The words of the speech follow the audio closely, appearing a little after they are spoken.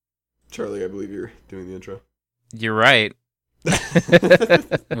Charlie, I believe you're doing the intro. You're right.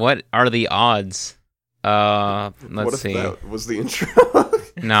 What are the odds? Let's see. What if that was the intro?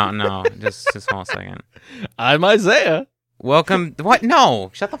 No. Just hold a second. I'm Isaiah. Welcome. What?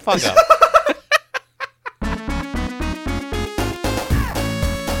 No. Shut the fuck up.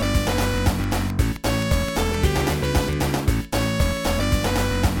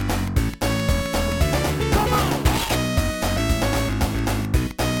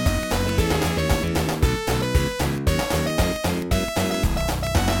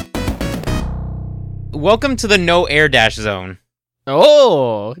 Welcome to the No Air Dash Zone.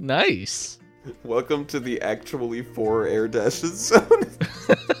 Oh, nice. Welcome to the actually 4 air dashes zone.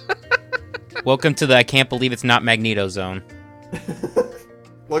 Welcome to the I can't believe it's not Magneto zone.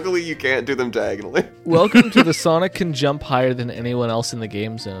 Luckily, you can't do them diagonally. Welcome to the Sonic can jump higher than anyone else in the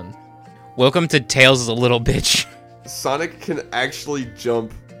game zone. Welcome to Tails is a little bitch. Sonic can actually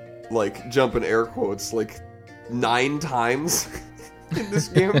jump in air quotes, 9 times in this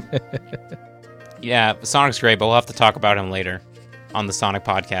game. Yeah, Sonic's great, but we'll have to talk about him later on the Sonic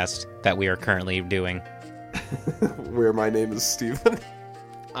podcast that we are currently doing. Where my name is Steven.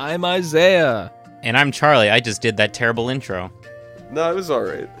 I'm Isaiah. And I'm Charlie. I just did that terrible intro. No, it was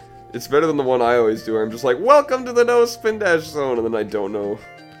alright. It's better than the one I always do where I'm just like, welcome to the No Spin Dash Zone, and then I don't know.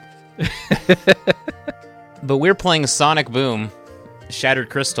 But we're playing Sonic Boom, Shattered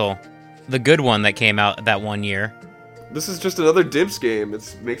Crystal, the good one that came out that one year. This is just another Dimps game.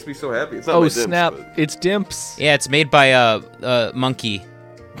 It makes me so happy. It's not Oh, my Dimps, snap. but- It's Dimps. Yeah, it's made by Monkey.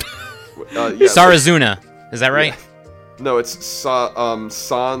 yeah, Sarazuna. Is that right? No, it's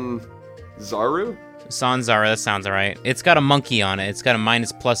Sanzaru? Sanzara, that sounds alright. It's got a monkey on it. It's got a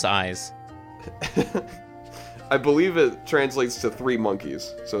minus plus eyes. I believe it translates to 3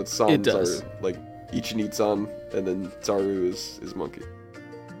 monkeys. So it's Sanzaru. It does. Like Ichinitsan, and then Zaru is monkey.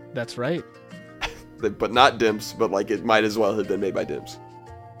 That's right. But not Dimps, but it might as well have been made by Dimps.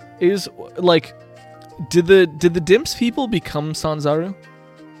 Did the Dimps people become Sanzaru?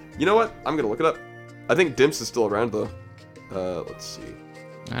 You know what? I'm gonna look it up. I think Dimps is still around though. Let's see.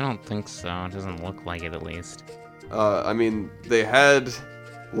 I don't think so. It doesn't look like it, at least. I mean, they had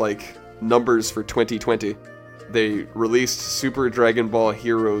numbers for 2020. They released Super Dragon Ball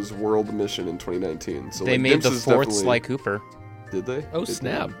Heroes World Mission in 2019. So They made Dimps the is 4th definitely- Sly Cooper. Did they? Oh, They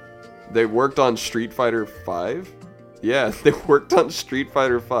snap. did. They worked on Street Fighter 5. Yeah, they worked on Street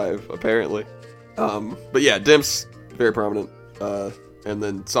Fighter 5 apparently. But yeah, Dimps very prominent. And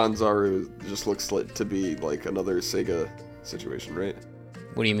then Sanzaru just looks to be another Sega situation, right?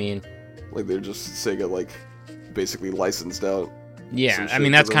 What do you mean? They're just Sega basically licensed out. Yeah, Some I shit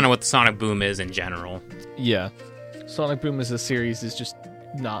mean, to that's them. kind of what Sonic Boom is in general. Yeah. Sonic Boom as a series is just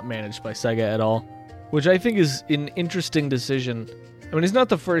not managed by Sega at all, which I think is an interesting decision. I mean, it's not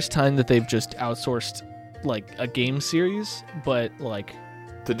the first time that they've just outsourced a game series, but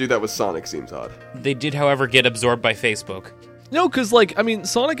To do that with Sonic seems odd. They did, however, get absorbed by Facebook. no, because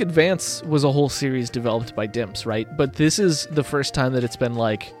Sonic Advance was a whole series developed by Dimps, right? But this is the first time that it's been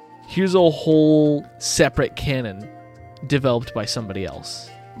here's a whole separate canon developed by somebody else.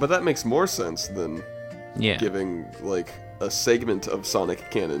 But that makes more sense than Yeah. giving a segment of Sonic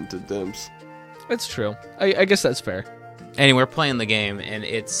canon to Dimps. That's true. I guess that's fair. Anyway, we're playing the game, and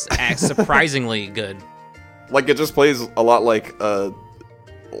it's surprisingly good. It just plays a lot like a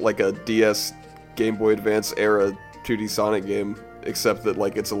DS Game Boy Advance era 2D Sonic game, except that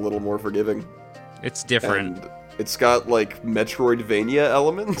it's a little more forgiving. It's different. And it's got Metroidvania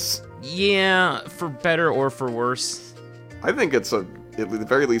elements. Yeah, for better or for worse. I think it's at the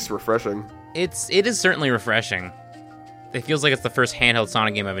very least refreshing. It is certainly refreshing. It feels like it's the first handheld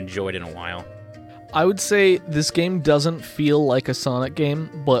Sonic game I've enjoyed in a while. I would say this game doesn't feel like a Sonic game,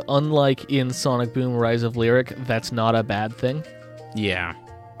 but unlike in Sonic Boom Rise of Lyric, that's not a bad thing. Yeah.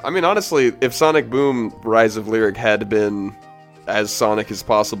 I mean, honestly, if Sonic Boom Rise of Lyric had been as Sonic as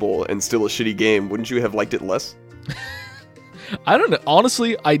possible and still a shitty game, wouldn't you have liked it less? I don't know.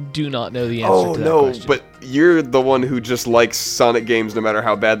 Honestly, I do not know the answer to that question. But you're the one who just likes Sonic games no matter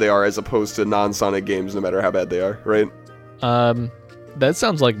how bad they are, as opposed to non-Sonic games no matter how bad they are, right? That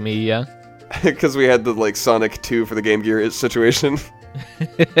sounds like me, yeah. Because we had the Sonic 2 for the Game Gear situation.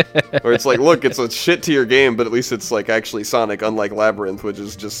 Where it's look, it's a shit tier game, but at least it's actually Sonic, unlike Labyrinth, which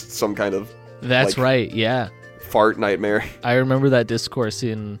is just some kind of That's right, yeah. fart nightmare. I remember that discourse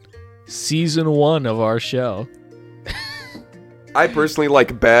in season 1 of our show. I personally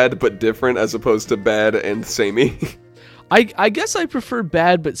like bad but different as opposed to bad and samey. I guess I prefer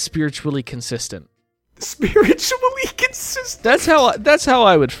bad but spiritually consistent. Spiritually consistent. That's how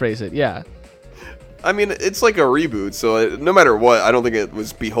I would phrase it, yeah. I mean, it's like a reboot, so no matter what, I don't think it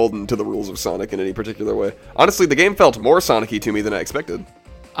was beholden to the rules of Sonic in any particular way. Honestly, the game felt more Sonic-y to me than I expected.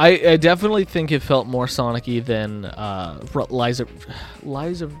 I definitely think it felt more Sonic-y than Lies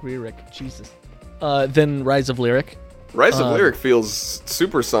of Lyric, Jesus. Than Rise of Lyric. Rise of Lyric feels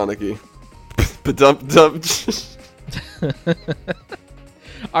super Sonic-y. Ba-dum-dum.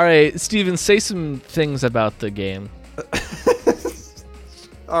 All right, Steven, say some things about the game.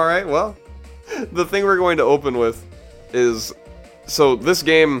 All right, well, the thing we're going to open with is, so this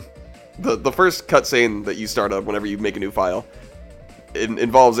game, the first cutscene that you start up whenever you make a new file, it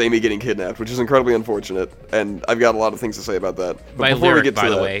involves Amy getting kidnapped, which is incredibly unfortunate, and I've got a lot of things to say about that. But By before we Lyric, get to by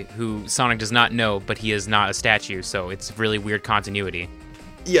the that- way, who Sonic does not know, but he is not a statue, so it's really weird continuity.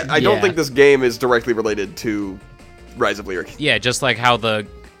 Yeah, I don't Yeah. think this game is directly related to Rise of Lyric. Yeah, just like how the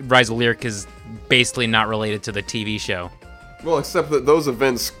Rise of Lyric is basically not related to the TV show. Well, except that those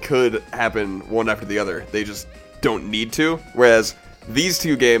events could happen one after the other. They just don't need to. Whereas these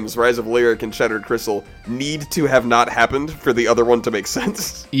two games, Rise of Lyric and Shattered Crystal, need to have not happened for the other one to make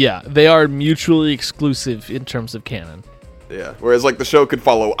sense. Yeah, they are mutually exclusive in terms of canon. Yeah, whereas like the show could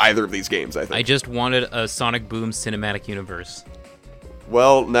follow either of these games, I think. I just wanted a Sonic Boom cinematic universe.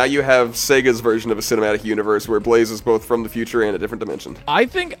 Well, now you have Sega's version of a cinematic universe where Blaze is both from the future and a different dimension. I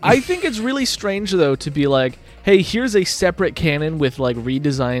think it's really strange though to be like, hey, here's a separate canon with like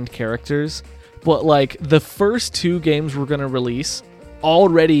redesigned characters, but like the first two games we're gonna release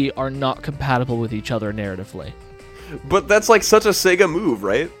already are not compatible with each other narratively. But that's like such a Sega move,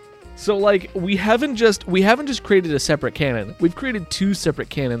 right? So like we haven't just created a separate canon. We've created two separate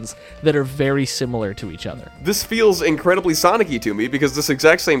canons that are very similar to each other. This feels incredibly Sonic-y to me because this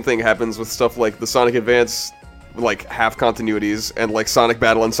exact same thing happens with stuff like the Sonic Advance, like half continuities, and like Sonic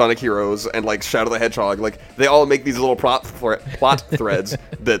Battle and Sonic Heroes, and like Shadow the Hedgehog. Like they all make these little plot threads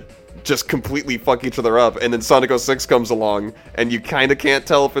that just completely fuck each other up, and then Sonic 06 comes along, and you kind of can't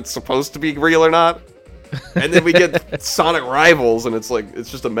tell if it's supposed to be real or not. And then we get Sonic Rivals, and it's like,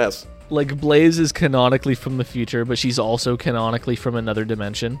 it's just a mess. Like Blaze is canonically from the future, but she's also canonically from another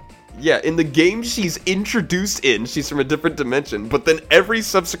dimension. Yeah, in the game she's introduced in, she's from a different dimension, but then every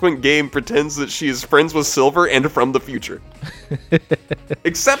subsequent game pretends that she is friends with Silver and from the future.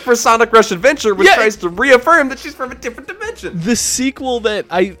 Except for Sonic Rush Adventure, which tries to reaffirm that she's from a different dimension. The sequel that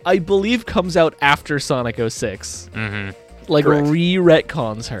I believe comes out after Sonic 06. Like Correct.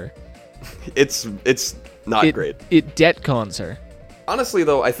 re-retcons her. It's not great. It detcons her. Honestly,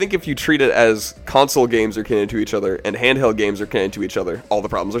 though, I think if you treat it as console games are canon to each other and handheld games are canon to each other, all the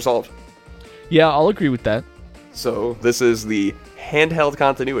problems are solved. Yeah, I'll agree with that. So, this is the handheld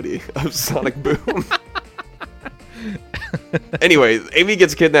continuity of Sonic Boom. Anyway, Amy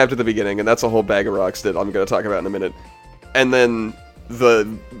gets kidnapped at the beginning, and that's a whole bag of rocks that I'm going to talk about in a minute. And then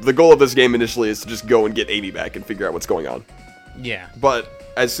the goal of this game initially is to just go and get Amy back and figure out what's going on. Yeah. But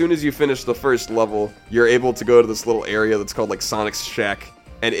as soon as you finish the first level, you're able to go to this little area that's called like Sonic's Shack.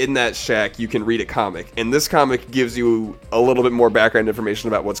 And in that shack, you can read a comic. And this comic gives you a little bit more background information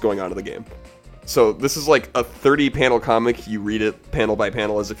about what's going on in the game. So this is like a 30-panel comic. You read it panel by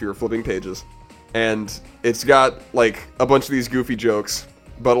panel as if you were flipping pages. And it's got like a bunch of these goofy jokes,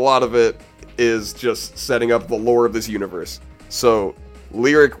 but a lot of it is just setting up the lore of this universe. So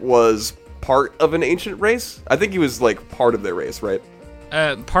Lyric was part of an ancient race. I think he was like part of their race, right?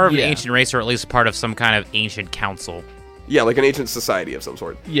 Part of Yeah. an ancient race, or at least part of some kind of ancient council. Yeah, like an ancient society of some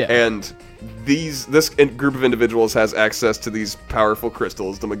sort. Yeah. And this group of individuals has access to these powerful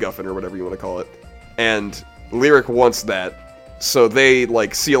crystals, the MacGuffin or whatever you want to call it. And Lyric wants that, so they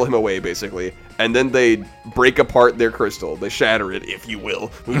like seal him away basically, and then they break apart their crystal. They shatter it, if you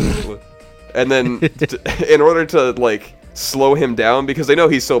will. And then in order to like slow him down, because they know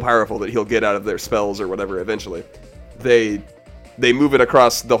he's so powerful that he'll get out of their spells or whatever eventually, they move it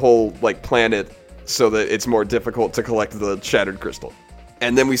across the whole like planet so that it's more difficult to collect the shattered crystal.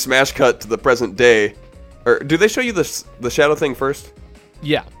 And then we smash cut to the present day. Or do they show you the Shadow thing first?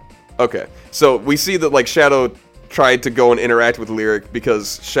 Yeah. Okay, so we see that like Shadow tried to go and interact with Lyric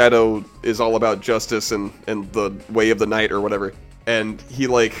because Shadow is all about justice and the way of the night or whatever. And he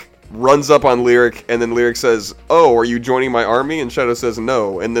like runs up on Lyric, and then Lyric says, "Oh, are you joining my army?" And Shadow says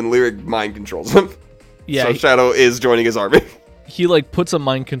no, and then Lyric mind controls him. Yeah. So Shadow is joining his army. He like puts a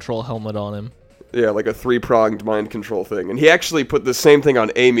mind control helmet on him. Yeah, like a 3-pronged mind control thing. And he actually put the same thing on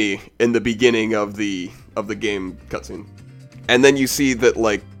Amy in the beginning of the game cutscene. And then you see that,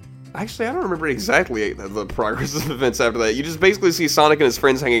 like, actually, I don't remember exactly the progress of events after that. You just basically see Sonic and his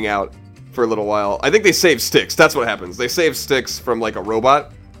friends hanging out for a little while. I think they save Styx. That's what happens. They save Styx from, like, a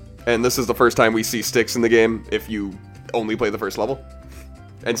robot. And this is the first time we see Styx in the game if you only play the first level.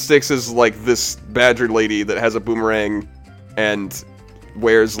 And Styx is like this badger lady that has a boomerang and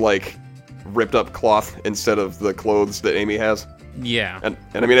wears like ripped up cloth instead of the clothes that Amy has. Yeah. And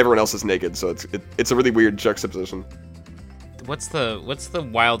I mean everyone else is naked, so it's a really weird juxtaposition. What's the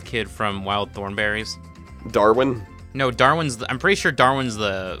wild kid from Wild Thornberrys? Darwin? No, I'm pretty sure Darwin's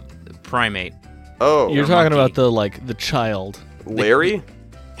the primate. Oh, You're Or talking monkey. about the child. Larry?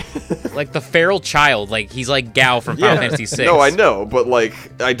 Like the feral child, like he's like Gal from Final Fantasy VI. No, I know, but like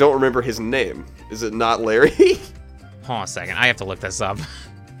I don't remember his name. Is it not Larry? Hold on a second, I have to look this up.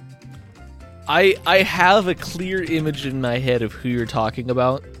 I have a clear image in my head of who you're talking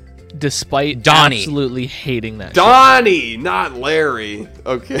about, despite Donnie. absolutely hating that. Donnie, not Larry.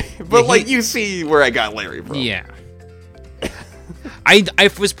 Okay, but Yeah, like you see where I got Larry from. Yeah. I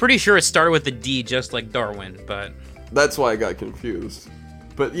was pretty sure it started with a D, just like Darwin, but That's why I got confused.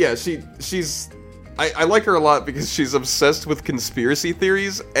 But yeah, she's I like her a lot because she's obsessed with conspiracy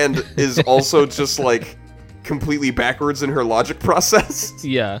theories and is also just like completely backwards in her logic process.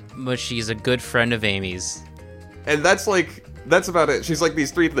 Yeah. but she's a good friend of Amy's. And that's about it. She's like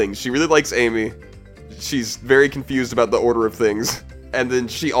these three things. She really likes Amy. She's very confused about the order of things. And then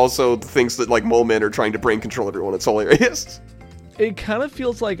she also thinks that like mole men are trying to brain control everyone. It's hilarious. It kind of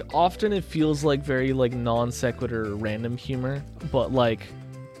feels like, often it feels like very like non sequitur random humor, but like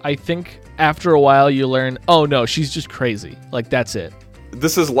I think after a while you learn, oh no, she's just crazy. Like that's it.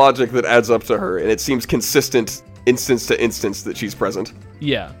 This is logic that adds up to her, and it seems consistent instance to instance that she's present.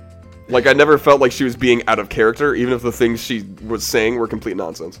 Yeah. Like, I never felt like she was being out of character, even if the things she was saying were complete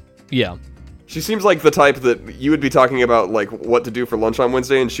nonsense. Yeah. She seems like the type that you would be talking about, like, what to do for lunch on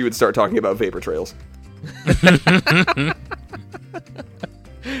Wednesday, and she would start talking about vapor trails.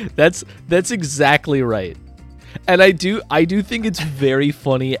 That's exactly right. And I do think it's very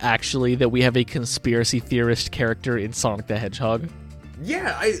funny actually that we have a conspiracy theorist character in Sonic the Hedgehog.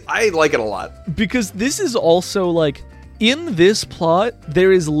 Yeah, I like it a lot. Because this is also like, in this plot,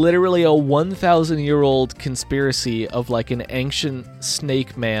 there is literally a 1,000-year-old conspiracy of like an ancient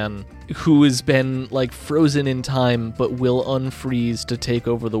snake man who has been like frozen in time but will unfreeze to take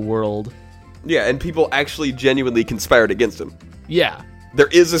over the world. Yeah, and people actually genuinely conspired against him. Yeah. There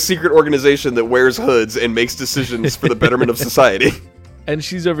is a secret organization that wears hoods and makes decisions for the betterment of society. And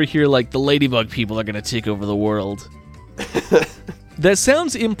she's over here like, the ladybug people are going to take over the world. That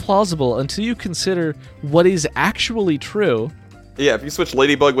sounds implausible until you consider what is actually true. Yeah, if you switch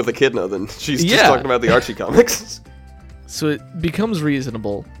Ladybug with Echidna, then she's just Yeah. talking about the Archie comics. So it becomes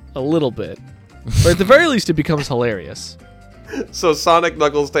reasonable a little bit. Or at the very least, it becomes hilarious. So Sonic,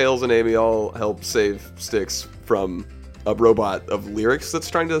 Knuckles, Tails, and Amy all help save Styx from a robot of lyrics that's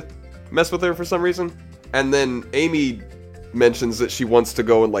trying to mess with her for some reason. And then Amy mentions that she wants to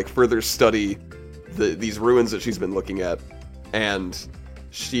go and like further study these ruins that she's been looking at. And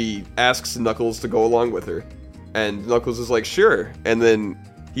she asks Knuckles to go along with her. And Knuckles is like, sure. And then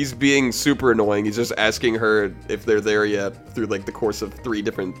he's being super annoying. He's just asking her if they're there yet through like the course of 3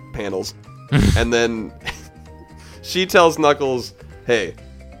 different panels. And then she tells Knuckles, hey,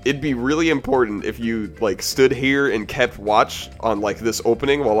 it'd be really important if you like stood here and kept watch on like this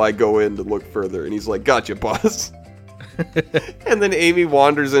opening while I go in to look further. And he's like, gotcha, boss. And then Amy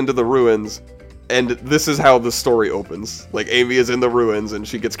wanders into the ruins. And this is how the story opens. Like, Amy is in the ruins, and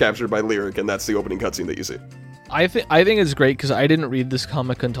she gets captured by Lyric, and that's the opening cutscene that you see. I think it's great because I didn't read this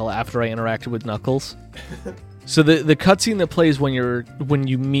comic until after I interacted with Knuckles. So the cutscene that plays when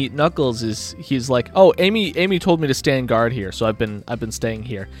you meet Knuckles is he's like, oh, Amy told me to stand guard here, so I've been staying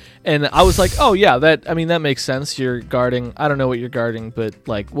here. And I was like, oh yeah, that makes sense. You're guarding. I don't know what you're guarding, but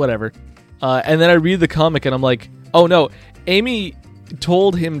like whatever. And then I read the comic and I'm like, oh no, Amy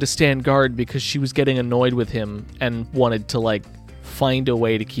told him to stand guard because she was getting annoyed with him and wanted to like find a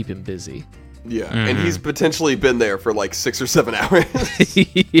way to keep him busy. Yeah, and he's potentially been there for like 6 or 7 hours.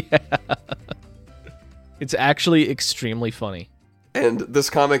 Yeah. It's actually extremely funny. And this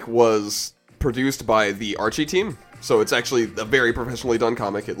comic was produced by the Archie team, so it's actually a very professionally done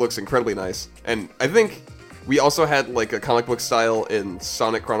comic. It looks incredibly nice. And I think we also had like a comic book style in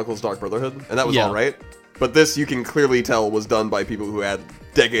Sonic Chronicles Dark Brotherhood, and that was alright. But this, you can clearly tell, was done by people who had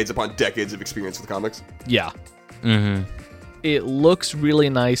decades upon decades of experience with comics. Yeah. Mm-hmm. It looks really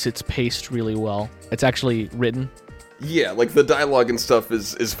nice. It's paced really well. It's actually written. Yeah, like the dialogue and stuff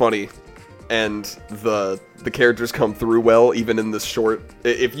is funny, and the characters come through well, even in this short.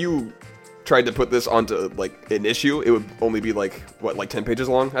 If you tried to put this onto like an issue, it would only be like 10 pages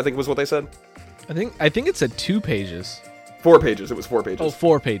long, I think was what they said. I think it's at 2 pages. 4 pages. It was 4 pages. Oh,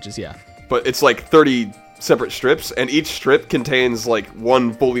 4 pages, yeah. But it's like 30 separate strips, and each strip contains like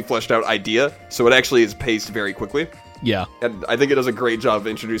one fully fleshed out idea, so it actually is paced very quickly. Yeah. And I think it does a great job of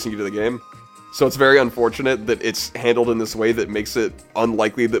introducing you to the game. So it's very unfortunate that it's handled in this way that makes it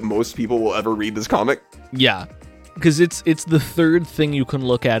unlikely that most people will ever read this comic. Yeah. Because it's the third thing you can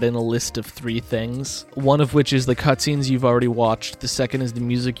look at in a list of 3 things. One of which is the cutscenes you've already watched. The second is the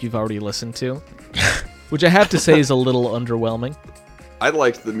music you've already listened to. Which I have to say is a little underwhelming. I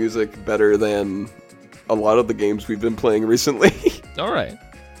liked the music better than a lot of the games we've been playing recently. All right.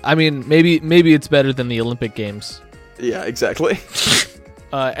 I mean, maybe it's better than the Olympic Games. Yeah, exactly.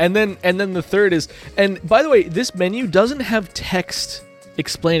 And then the third is, and by the way, this menu doesn't have text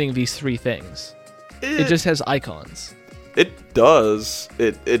explaining these 3 things. It just has icons. It does.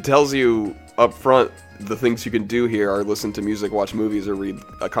 It tells you up front the things you can do here are listen to music, watch movies, or read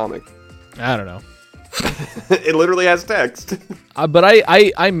a comic. I don't know. It literally has text. But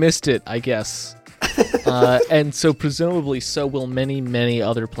I missed it, I guess. And so presumably so will many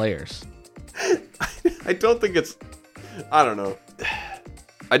other players. I don't think it's... I don't know.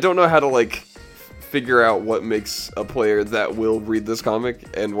 I don't know how to, figure out what makes a player that will read this comic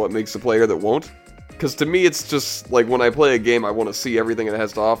and what makes a player that won't. Because to me, it's just, when I play a game, I want to see everything it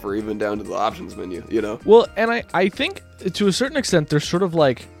has to offer, even down to the options menu, you know? Well, and I think, to a certain extent, they're sort of,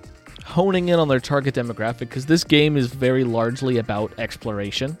 honing in on their target demographic, because this game is very largely about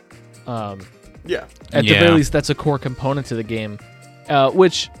exploration. Yeah. At the very least, that's a core component to the game,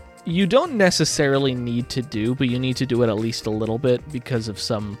 which you don't necessarily need to do, but you need to do it at least a little bit because of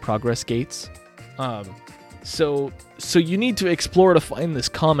some progress gates. So you need to explore to find this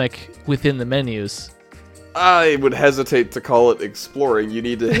comic within the menus. I would hesitate to call it exploring. You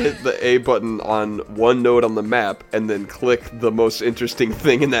need to hit the A button on one node on the map and then click the most interesting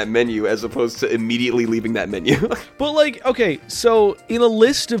thing in that menu as opposed to immediately leaving that menu. But okay, so in a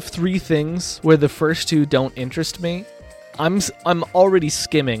list of 3 things where the first 2 don't interest me, I'm already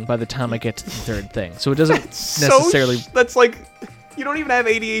skimming by the time I get to the third thing. So it doesn't necessarily... That's you don't even have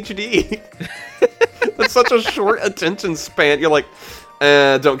ADHD. That's such a short attention span. You're like,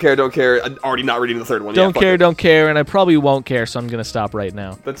 don't care. I'm already not reading the third one. Don't care, and I probably won't care, so I'm going to stop right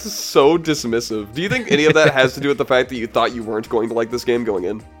now. That's so dismissive. Do you think any of that has to do with the fact that you thought you weren't going to like this game going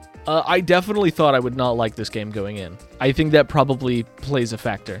in? I definitely thought I would not like this game going in. I think that probably plays a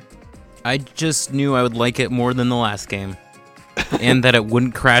factor. I just knew I would like it more than the last game. And that it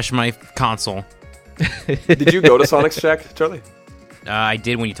wouldn't crash my console. Did you go to Sonic's Shack, Charlie? I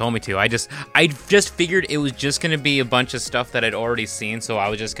did when you told me to. I just figured it was just going to be a bunch of stuff that I'd already seen, so I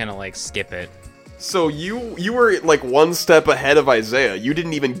was just going to, skip it. So you were, one step ahead of Isaiah. You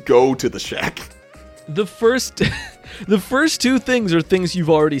didn't even go to the Shack. The first 2 things are things you've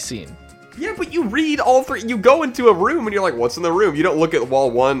already seen. Yeah, but you read all 3. You go into a room and you're like, what's in the room? You don't look at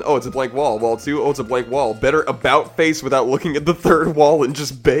wall 1. Oh, it's a blank wall. Wall 2. Oh, it's a blank wall. Better about face without looking at the third wall and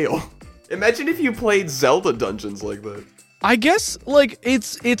just bail. Imagine if you played Zelda dungeons like that. I guess,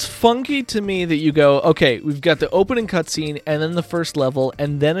 it's funky to me that you go, okay, we've got the opening cutscene, and then the first level,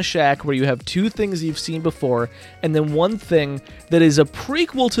 and then a shack where you have 2 things you've seen before, and then one thing that is a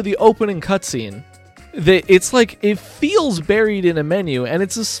prequel to the opening cutscene. It's it feels buried in a menu, and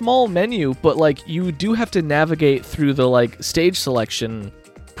it's a small menu, but you do have to navigate through the stage selection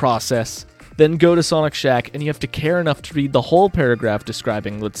process, then go to Sonic Shack, and you have to care enough to read the whole paragraph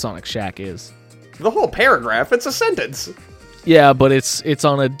describing what Sonic Shack is. The whole paragraph? It's a sentence. Yeah, but it's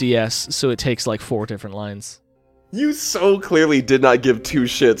on a DS, so it takes 4 different lines. You so clearly did not give 2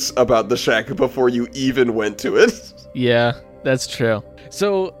 shits about the Shack before you even went to it. Yeah, that's true.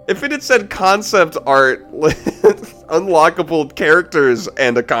 So if it had said concept art, unlockable characters,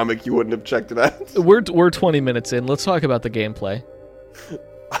 and a comic, you wouldn't have checked it out. We're 20 minutes in. Let's talk about the gameplay.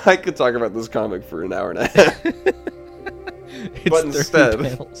 I could talk about this comic for an hour and a half. But instead...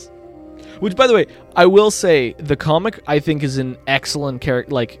 panels. Which, by the way, I will say, the comic, I think, is an excellent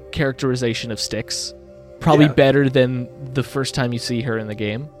characterization of Styx. Probably better than the first time you see her in the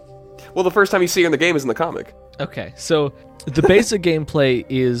game. Well, the first time you see her in the game is in the comic. Okay, so the basic gameplay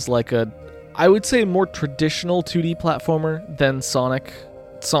is I would say, more traditional 2D platformer than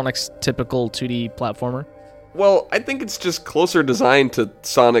Sonic's typical 2D platformer. Well, I think it's just closer designed to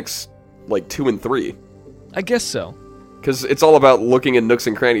Sonic's, 2 and 3. I guess so. Because it's all about looking in nooks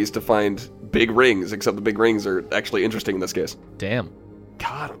and crannies to find big rings, except the big rings are actually interesting in this case. Damn.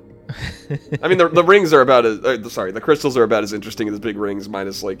 God. I mean, the rings are about as... the crystals are about as interesting as big rings,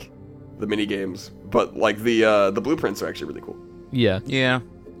 minus, the mini games. But, the blueprints are actually really cool. Yeah. Yeah.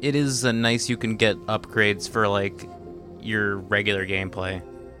 It is nice you can get upgrades for, your regular gameplay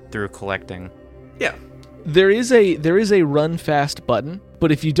through collecting. Yeah. There is a run fast button,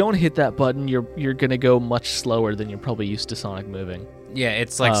 but if you don't hit that button, you're gonna go much slower than you're probably used to Sonic moving. Yeah,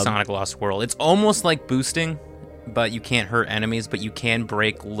 it's like Sonic Lost World. It's almost like boosting but you can't hurt enemies, but you can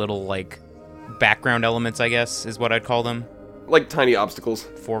break little, like, background elements, I guess, is what I'd call them. Like tiny obstacles.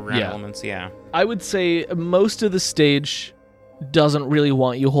 Foreground elements, yeah. I would say most of the stage doesn't really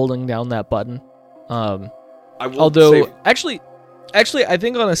want you holding down that button. Although, actually, I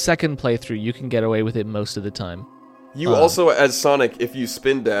think on a second playthrough, you can get away with it most of the time. You also, as Sonic, if you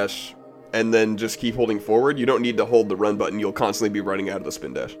spin dash and then just keep holding forward, you don't need to hold the run button. You'll constantly be running out of the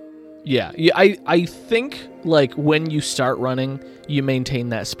spin dash. Yeah, I think, like, when you start running, you maintain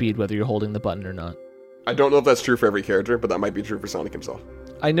that speed whether you're holding the button or not. I don't know if that's true for every character, but that might be true for Sonic himself.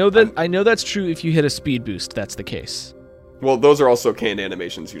 I know that's true if you hit a speed boost, that's the case. Well, those are also canned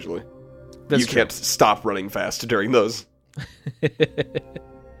animations, usually. That's you true. can't stop running fast during those.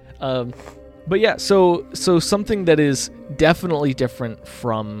 But yeah, so something that is definitely different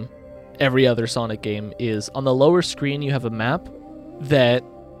from every other Sonic game is on the lower screen you have a map that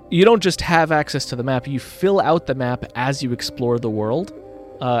you don't just have access to the map, you fill out the map as you explore the world.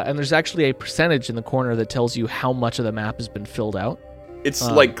 And there's actually a percentage in the corner that tells you how much of the map has been filled out. It's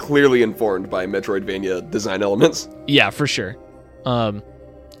like clearly informed by Metroidvania design elements. Yeah, for sure.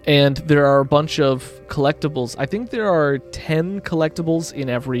 And there are a bunch of collectibles. I think there are 10 collectibles in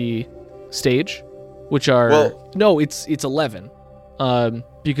every stage, which are... No, it's 11.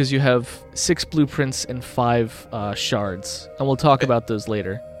 Because you have 6 blueprints and 5 shards. And we'll talk about those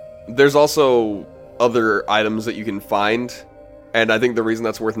later. There's also other items that you can find. And I think the reason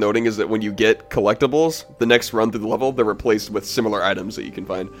that's worth noting is that when you get collectibles, the next run through the level, they're replaced with similar items that you can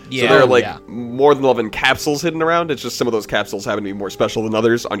find. Yeah. So there are more than 11 capsules hidden around. It's just some of those capsules happen to be more special than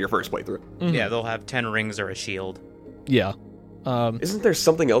others on your first playthrough. Mm-hmm. Yeah, they'll have 10 rings or a shield. Yeah. Isn't there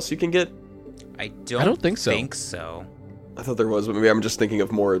something else you can get? I don't think so. I thought there was, but maybe I'm just thinking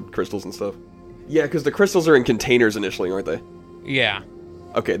of more crystals and stuff. Yeah, because the crystals are in containers initially, aren't they? Yeah.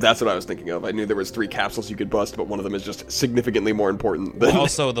 Okay, that's what I was thinking of. I knew there was 3 capsules you could bust, but one of them is just significantly more important than...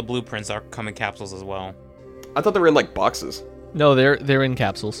 Also, the blueprints come in capsules as well. I thought they were in, like, boxes. No, they're in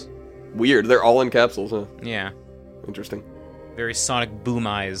capsules. Weird. They're all in capsules, huh? Yeah. Interesting. Very Sonic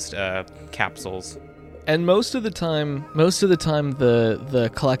Boomized capsules. And most of the time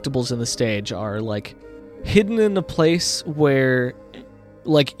the collectibles in the stage are, like, hidden in a place where...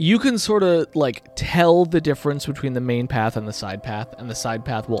 Like, you can sort of, like, tell the difference between the main path and the side path, and the side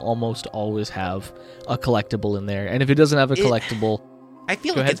path will almost always have a collectible in there. And if it doesn't have a collectible... I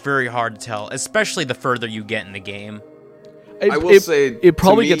feel like it's very hard to tell, especially the further you get in the game. I will say... It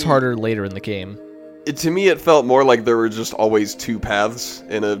probably gets harder later in the game. To me, it felt more like there were just always 2 paths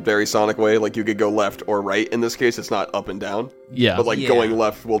in a very Sonic way. Like, you could go left or right. In this case, it's not up and down. Yeah. But, like, going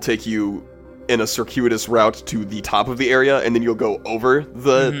left will take you... in a circuitous route to the top of the area, and then you'll go over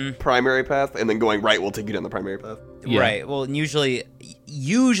the primary path, and then going right will take you down the primary path. Yeah. Right. Well, usually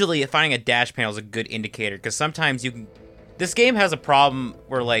finding a dash panel is a good indicator, because sometimes you can... This game has a problem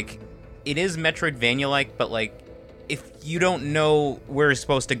where, like, it is Metroidvania-like, but, like, if you don't know where you're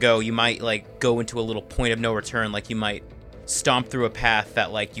supposed to go, you might, like, go into a little point of no return. Like, you might stomp through a path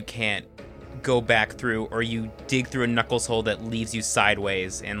that, like, you can't go back through, or you dig through a Knuckles hole that leaves you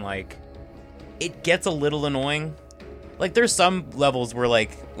sideways, and, like... It gets a little annoying. Like, there's some levels where,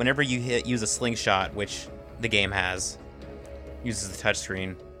 like, whenever you use a slingshot, which the game uses the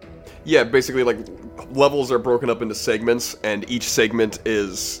touchscreen. Yeah, basically, like, levels are broken up into segments, and each segment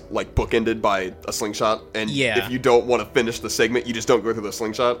is, like, bookended by a slingshot. And if you don't want to finish the segment, you just don't go through the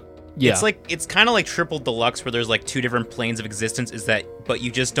slingshot. Yeah. It's kind of like Triple Deluxe, where there's, like, 2 different planes of existence, but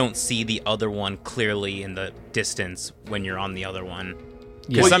you just don't see the other one clearly in the distance when you're on the other one.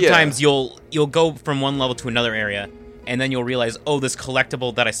 Because sometimes you'll go from one level to another area, and then you'll realize, oh, this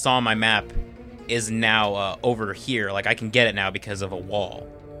collectible that I saw on my map is now over here. Like, I can get it now because of a wall.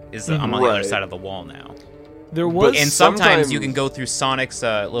 I'm on the other side of the wall now. And sometimes you can go through Sonic's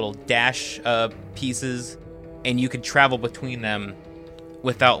little dash pieces, and you can travel between them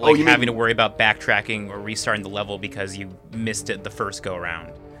without having to worry about backtracking or restarting the level because you missed it the first go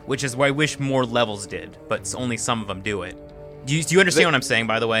around. Which is why I wish more levels did, but only some of them do it. Do you understand what I'm saying,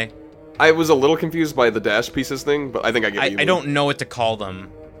 by the way? I was a little confused by the dash pieces thing, but I think I get what you mean. I don't know what to call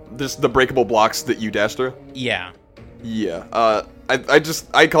them. The breakable blocks that you dash through? Yeah. Yeah.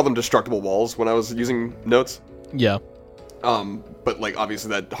 I call them destructible walls when I was using notes. Yeah. But, like, obviously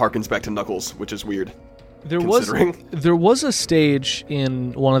that harkens back to Knuckles, which is weird. There was a stage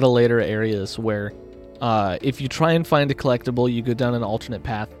in one of the later areas where if you try and find a collectible, you go down an alternate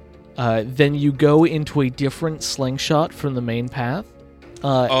path. Then you go into a different slingshot from the main path.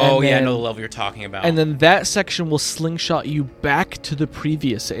 I know the level you're talking about. And then that section will slingshot you back to the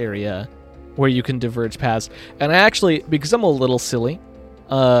previous area where you can diverge paths. And I actually, because I'm a little silly,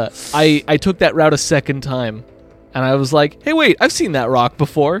 I took that route a second time And I was like, hey, wait, I've seen that rock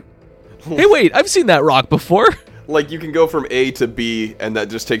before. Hey, wait, I've seen that rock before. Like, you can go from A to B, and that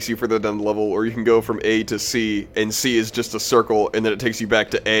just takes you further down the level, or you can go from A to C, and C is just a circle, and then it takes you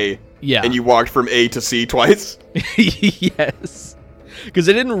back to A. Yeah. And you walked from A to C twice? Yes. Because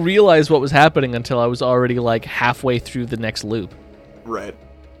I didn't realize what was happening until I was already, like, halfway through the next loop. Right.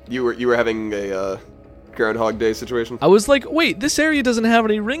 You were having a Groundhog Day situation? I was like, wait, this area doesn't have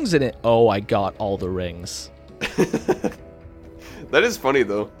any rings in it. Oh, I got all the rings. That is funny,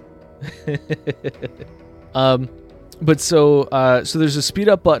 though. But so there's a speed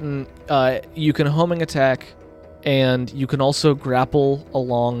up button. You can homing attack, and you can also grapple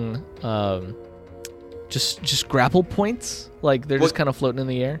along, just grapple points. Like they're just kind of floating in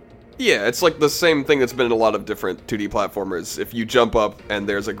the air. Yeah, it's like the same thing that's been in a lot of different 2D platformers. If you jump up and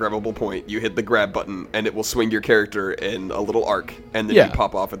there's a grabbable point, you hit the grab button, and it will swing your character in a little arc, and then you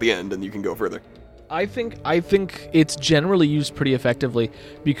pop off at the end, and you can go further. I think it's generally used pretty effectively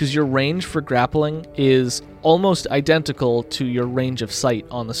because your range for grappling is almost identical to your range of sight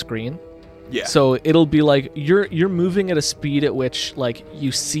on the screen. Yeah. So it'll be like you're moving at a speed at which like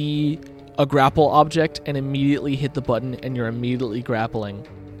you see a grapple object and immediately hit the button and you're immediately grappling,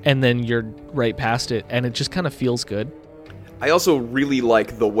 and then you're right past it, and it just kind of feels good. I also really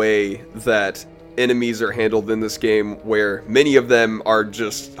like the way that enemies are handled in this game, where many of them are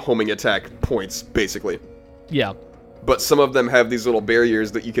just homing attack points, basically. Yeah. But some of them have these little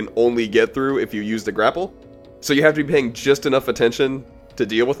barriers that you can only get through if you use the grapple. So you have to be paying just enough attention to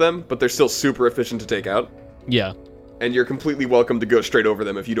deal with them, but they're still super efficient to take out. Yeah. And you're completely welcome to go straight over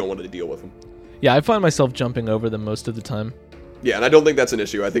them if you don't want to deal with them. Yeah, I find myself jumping over them most of the time. Yeah, and I don't think that's an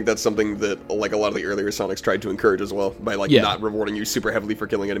issue. I think that's something that, like, a lot of the earlier Sonics tried to encourage as well, by, not rewarding you super heavily for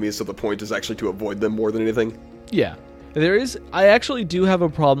killing enemies, so the point is actually to avoid them more than anything. Yeah. I actually do have a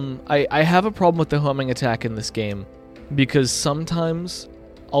problem. I have a problem with the homing attack in this game, because sometimes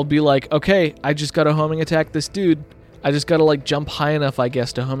I'll be like, okay, I just gotta homing attack this dude. I just gotta, like, jump high enough, I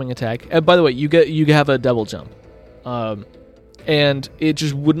guess, to homing attack. And by the way, you have a double jump. And it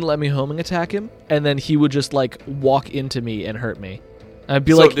just wouldn't let me homing attack him, and then he would just, like, walk into me and hurt me. And I'd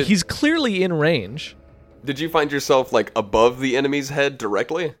be like, he's clearly in range. Did you find yourself, like, above the enemy's head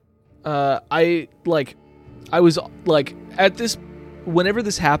directly? Whenever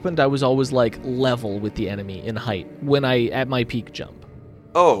this happened, I was always, like, level with the enemy in height at my peak jump.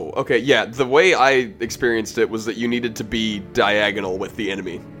 Oh, okay, yeah. The way I experienced it was that you needed to be diagonal with the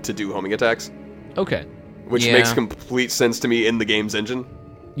enemy to do homing attacks. Okay. Which makes complete sense to me in the game's engine.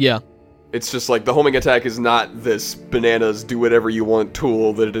 Yeah. It's just like the homing attack is not this bananas do whatever you want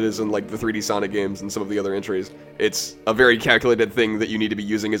tool that it is in like the 3D Sonic games and some of the other entries. It's a very calculated thing that you need to be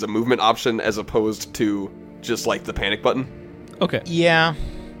using as a movement option as opposed to just like the panic button. Okay. Yeah.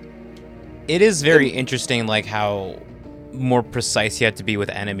 It is very interesting like how more precise you have to be with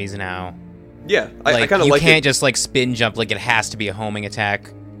enemies now. Yeah, I kind of like it. You can't just like spin jump, like it has to be a homing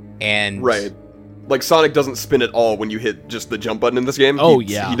attack. And right. Like, Sonic doesn't spin at all when you hit just the jump button in this game. Oh,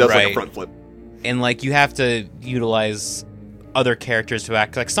 He does, like, a front flip. And, like, you have to utilize other characters to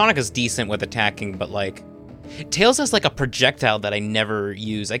act. Like, Sonic is decent with attacking, but, like, Tails has, like, a projectile that I never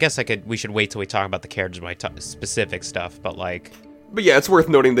use. I guess we should wait till we talk about the characters when I specific stuff, but, like... But, yeah, it's worth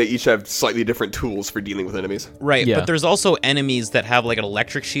noting they each have slightly different tools for dealing with enemies. Right, but there's also enemies that have, like, an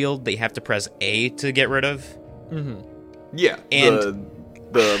electric shield that you have to press A to get rid of. Mm-hmm. Yeah, and...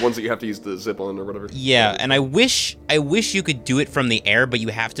 The ones that you have to use the zip on or whatever. Yeah, and I wish you could do it from the air, but you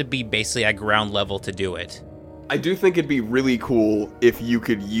have to be basically at ground level to do it. I do think it'd be really cool if you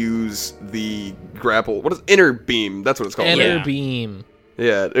could use the grapple. What is inner beam? That's what it's called. Inner beam.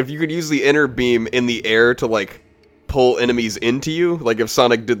 Yeah, if you could use the inner beam in the air to like pull enemies into you, like if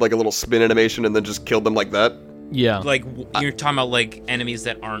Sonic did like a little spin animation and then just killed them like that. Yeah. Like you're talking about like enemies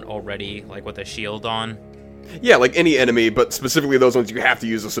that aren't already like with a shield on. Yeah, like any enemy, but specifically those ones you have to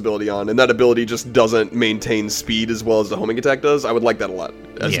use this ability on, and that ability just doesn't maintain speed as well as the homing attack does. I would like that a lot,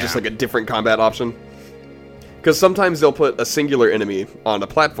 as just like a different combat option. Because sometimes they'll put a singular enemy on a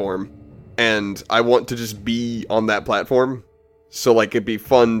platform, and I want to just be on that platform, so like it'd be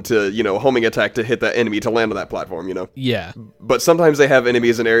fun to, you know, homing attack to hit that enemy to land on that platform, you know? Yeah. But sometimes they have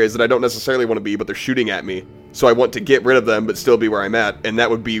enemies in areas that I don't necessarily want to be, but they're shooting at me. So I want to get rid of them, but still be where I'm at, and that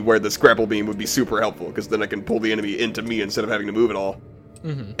would be where this grapple beam would be super helpful, because then I can pull the enemy into me instead of having to move at all,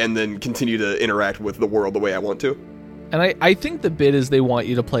 and then continue to interact with the world the way I want to. And I think the bit is they want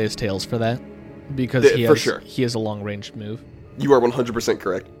you to play as Tails for that, because he has a long-range move. You are 100%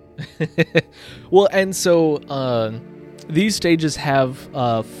 correct. Well, and so these stages have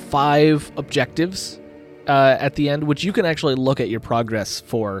 5 objectives at the end, which you can actually look at your progress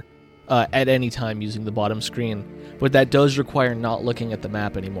for at any time using the bottom screen, but that does require not looking at the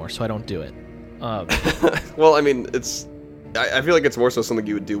map anymore, so I don't do it. Well, I mean, I feel like it's more so something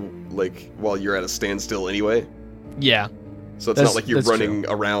you would do like while you're at a standstill anyway. Yeah. So it's not like you're running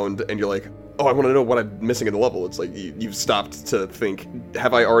around and you're like, oh, I want to know what I'm missing in the level. It's like you've stopped to think,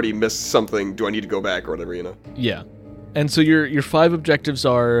 have I already missed something? Do I need to go back or whatever, you know? Yeah. And so your 5 objectives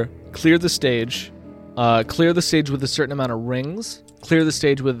are clear the stage with a certain amount of rings, clear the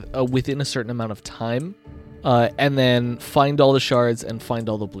stage within a certain amount of time, and then find all the shards and find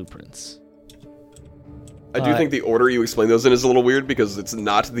all the blueprints. I do think the order you explain those in is a little weird because it's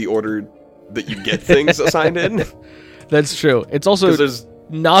not the order that you get things assigned in. That's true. It's also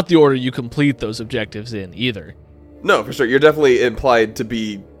not the order you complete those objectives in either. No, for sure. You're definitely implied to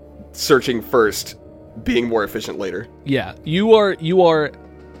be searching first, being more efficient later. Yeah, you are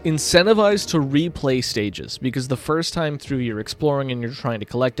incentivized to replay stages because the first time through you're exploring and you're trying to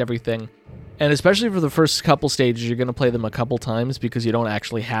collect everything. And especially for the first couple stages, you're going to play them a couple times because you don't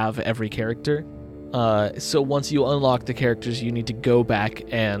actually have every character. So once you unlock the characters, you need to go back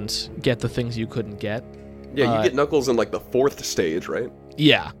and get the things you couldn't get. Yeah, you get Knuckles in like the 4th stage, right?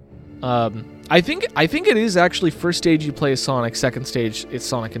 Yeah. I think it is actually first stage you play as Sonic, second stage it's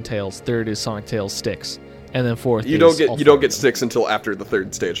Sonic and Tails, third is Sonic, Tails, Sticks, and then fourth you don't get Sticks until after the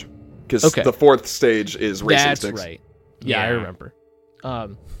 3rd stage. Because the 4th stage is Racing Sticks. That's right. Yeah, I remember.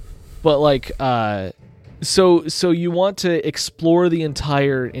 But like So you want to explore the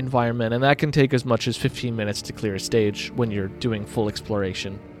entire environment, and that can take as much as 15 minutes to clear a stage when you're doing full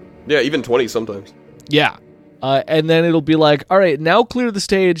exploration. Yeah, even 20 sometimes. Yeah. And then it'll be like, all right, now clear the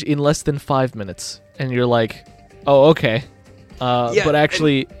stage in less than 5 minutes. And you're like, oh, okay. But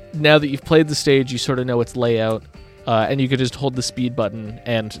actually, now that you've played the stage, you sort of know its layout, and you could just hold the speed button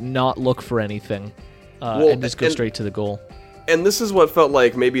and not look for anything, and just go straight to the goal. And this is what felt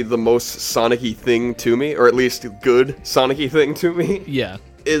like maybe the most Sonic-y thing to me, or at least good Sonic-y thing to me. Yeah.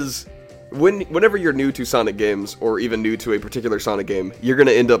 Is whenever you're new to Sonic games, or even new to a particular Sonic game, you're going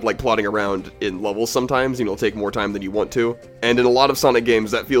to end up like plodding around in levels sometimes, and it'll take more time than you want to. And in a lot of Sonic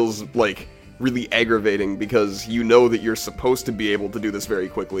games, that feels like really aggravating because you know that you're supposed to be able to do this very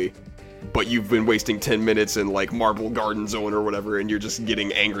quickly, but you've been wasting 10 minutes in like Marble Garden Zone or whatever, and you're just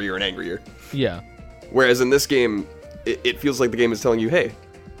getting angrier and angrier. Yeah. Whereas in this game, it feels like the game is telling you, hey,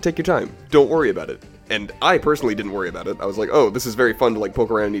 take your time, don't worry about it. And I personally didn't worry about it. I was like, oh, this is very fun to like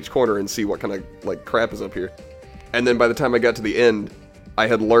poke around in each corner and see what kind of like crap is up here. And then by the time I got to the end, I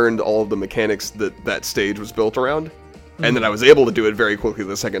had learned all of the mechanics that stage was built around, and then I was able to do it very quickly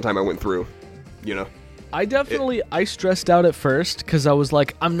the second time I went through, you know? I stressed out at first because I was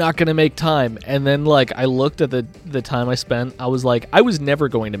like, I'm not going to make time. And then like I looked at the time I spent, I was like, I was never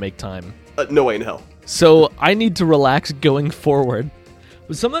going to make time. No way in hell. So I need to relax going forward.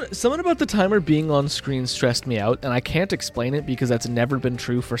 But something about the timer being on screen stressed me out, and I can't explain it because that's never been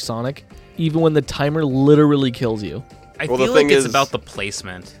true for Sonic, even when the timer literally kills you. I feel like it's about the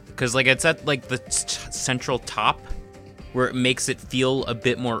placement, because like it's at like the central top where it makes it feel a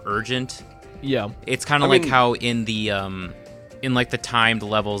bit more urgent. Yeah, it's kind of like how in the in like the timed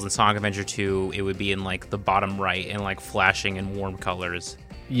levels in Sonic Adventure 2, it would be in like the bottom right and like flashing in warm colors.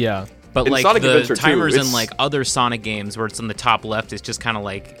 Yeah. But in like Sonic the Adventure timers 2, in like other Sonic games where it's in the top left, it's just kind of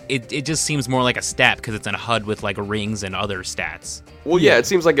like it just seems more like a stat because it's in a HUD with like rings and other stats. Well, yeah, it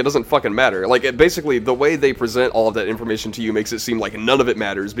seems like it doesn't fucking matter. Like, basically, the way they present all of that information to you makes it seem like none of it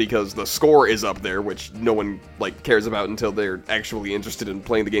matters because the score is up there, which no one like cares about until they're actually interested in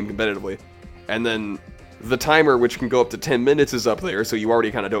playing the game competitively. And then the timer, which can go up to 10 minutes, is up there, so you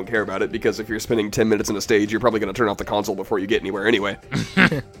already kind of don't care about it because if you're spending 10 minutes in a stage, you're probably going to turn off the console before you get anywhere anyway.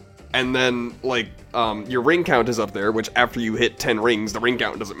 And then, like, your ring count is up there, which after you hit 10 rings, the ring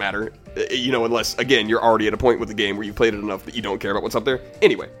count doesn't matter. You know, unless, again, you're already at a point with the game where you've played it enough that you don't care about what's up there.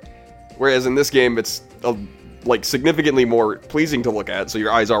 Anyway. Whereas in this game, it's, like, significantly more pleasing to look at, so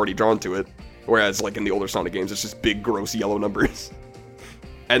your eye's already drawn to it. Whereas, like, in the older Sonic games, it's just big, gross yellow numbers.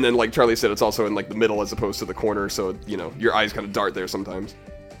 And then, like Charlie said, it's also in, like, the middle as opposed to the corner, so, you know, your eyes kind of dart there sometimes.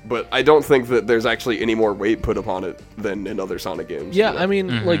 But I don't think that there's actually any more weight put upon it than in other Sonic games. Yeah, I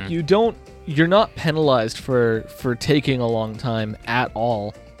mean, like, you're not penalized for taking a long time at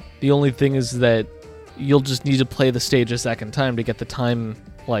all. The only thing is that you'll just need to play the stage a second time to get the time,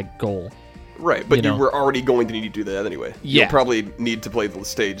 like, goal. Right, but you were already going to need to do that anyway. Yeah. You'll probably need to play the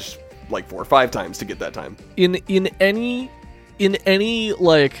stage, like, 4 or 5 times to get that time. In any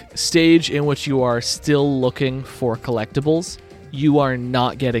like, stage in which you are still looking for collectibles, you are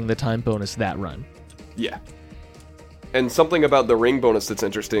not getting the time bonus that run. Yeah. And something about the ring bonus that's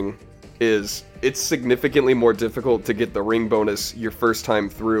interesting is it's significantly more difficult to get the ring bonus your first time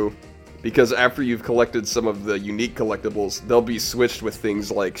through because after you've collected some of the unique collectibles, they'll be switched with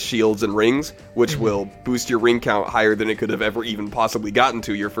things like shields and rings, which will boost your ring count higher than it could have ever even possibly gotten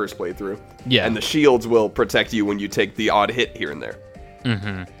to your first playthrough. Yeah. And the shields will protect you when you take the odd hit here and there.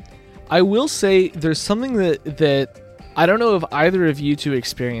 Mm-hmm. I will say there's something that I don't know if either of you two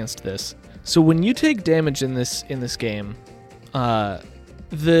experienced this. So when you take damage in this game,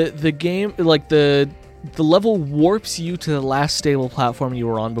 the game, like the level warps you to the last stable platform you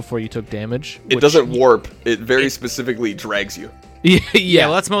were on before you took damage. It doesn't warp. It very specifically drags you. Yeah,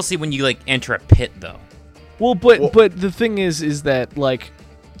 well, that's mostly when you like enter a pit, though. Well, but the thing is that like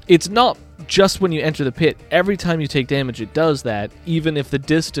it's not just when you enter the pit. Every time you take damage, it does that, even if the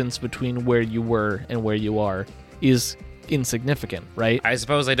distance between where you were and where you are is insignificant, right? I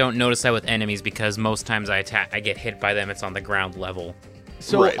suppose I don't notice that with enemies because most times I get hit by them, it's on the ground level.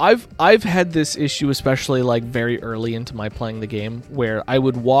 So right. I've had this issue, especially like very early into my playing the game, where I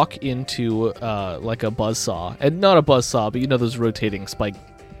would walk into like a buzzsaw, and not a buzzsaw, but you know those rotating spike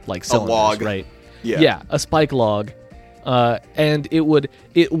like cylinders, a log, right? Yeah, a spike log, and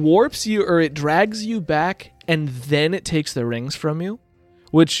it warps you or it drags you back, and then it takes the rings from you,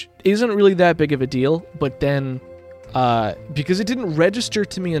 which isn't really that big of a deal. But then, because it didn't register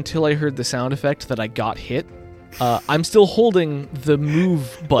to me until I heard the sound effect that I got hit. I'm still holding the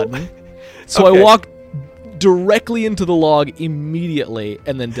move button, so Okay. I walk directly into the log immediately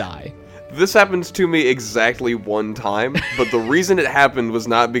and then die. This happens to me exactly one time, but the reason it happened was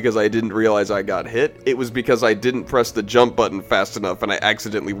not because I didn't realize I got hit. It was because I didn't press the jump button fast enough, and I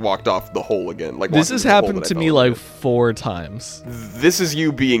accidentally walked off the hole again. Like This has happened to me like 4 times. This is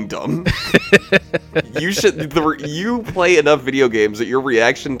you being dumb. You play enough video games that your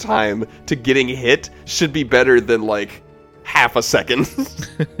reaction time to getting hit should be better than like half a second.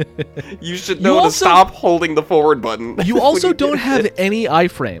 You should know to stop holding the forward button. You also don't have any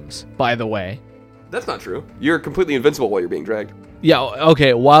iframes, by the way. That's not true. You're completely invincible while you're being dragged. Yeah,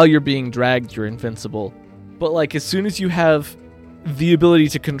 okay, while you're being dragged, you're invincible. But like as soon as you have the ability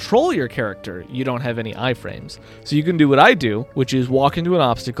to control your character, you don't have any iframes. So you can do what I do, which is walk into an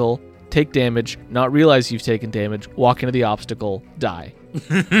obstacle, take damage, not realize you've taken damage, walk into the obstacle, die.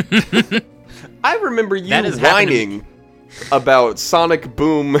 I remember you whining about Sonic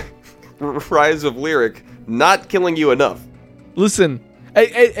Boom Rise of Lyric not killing you enough. Listen,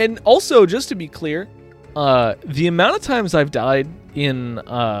 and also, just to be clear, the amount of times I've died in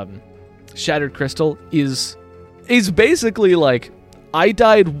Shattered Crystal is basically like, I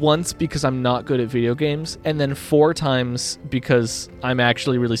died once because I'm not good at video games, and then 4 times because I'm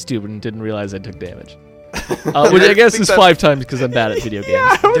actually really stupid and didn't realize I took damage. Which I guess is 5 times because I'm bad at video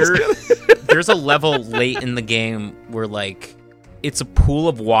games. There's a level late in the game where like it's a pool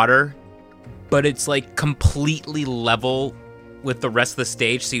of water, but it's like completely level with the rest of the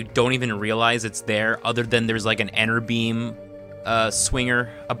stage, so you don't even realize it's there, other than there's like an enter beam swinger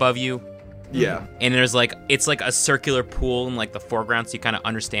above you. Yeah. And there's like, it's like a circular pool in like the foreground, so you kind of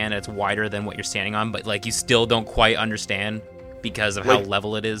understand it's wider than what you're standing on, but like you still don't quite understand because of how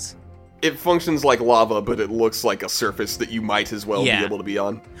level it is. It functions like lava, but it looks like a surface that you might as well be able to be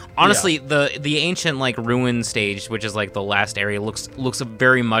on. Honestly, the ancient like ruin stage, which is like the last area, looks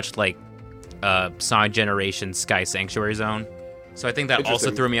very much like Sonic Generation Sky Sanctuary Zone. So I think that also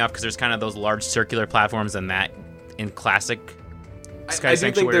threw me off because there's kind of those large circular platforms and that in classic Sky Sanctuary.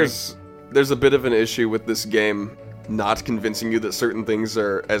 I do think there's a bit of an issue with this game not convincing you that certain things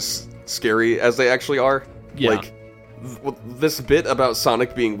are as scary as they actually are. Yeah. Like, this bit about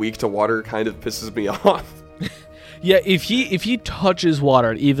Sonic being weak to water kind of pisses me off. Yeah, if he touches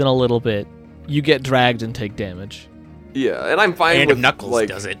water even a little bit, you get dragged and take damage. Yeah, and I'm fine with... with... And if Knuckles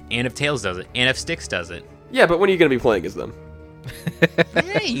does it, and if Tails does it, and if Styx does it. Yeah, but when are you going to be playing as them?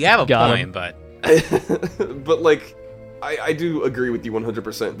 Yeah, you have a point, but... But, like, I do agree with you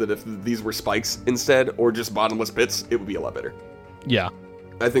 100% that if these were spikes instead, or just bottomless pits, it would be a lot better. Yeah.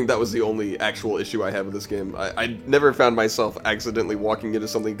 I think that was the only actual issue I had with this game. I never found myself accidentally walking into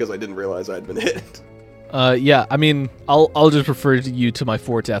something because I didn't realize I'd been hit. Yeah, I mean, I'll just refer you to my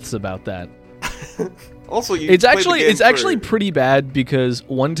 4 deaths about that. Also, it's actually pretty bad because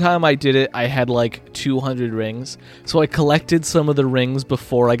one time I did it, I had like 200 rings, so I collected some of the rings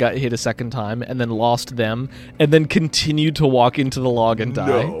before I got hit a second time, and then lost them, and then continued to walk into the log and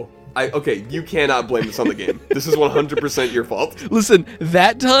die. No. Okay, you cannot blame this on the game. This is 100% your fault. Listen,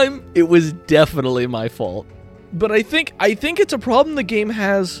 that time, it was definitely my fault. But I think it's a problem the game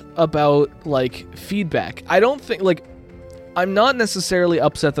has about, like, feedback. I don't think, like, I'm not necessarily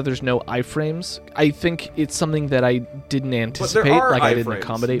upset that there's no iframes. I think it's something that I didn't anticipate, like I didn't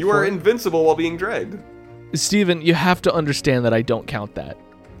accommodate for. You are invincible while being dragged. Steven, you have to understand that I don't count that.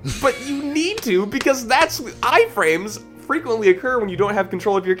 But you need to, because that's iframes frequently occur when you don't have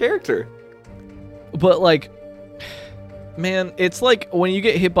control of your character. But like, man, it's like when you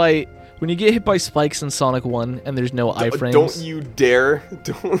get hit by spikes in Sonic 1 and there's no iframes. Don't you dare!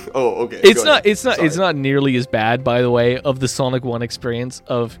 Don't. Oh, okay. It's not nearly as bad, by the way, of the Sonic 1 experience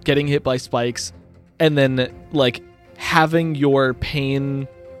of getting hit by spikes and then like having your pain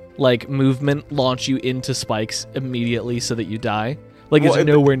like movement launch you into spikes immediately so that you die. Like, it's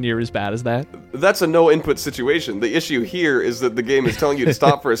nowhere near as bad as that. That's a no-input situation. The issue here is that the game is telling you to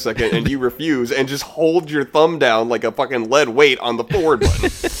stop for a second, and you refuse, and just hold your thumb down like a fucking lead weight on the forward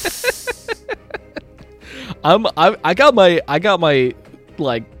button. I got my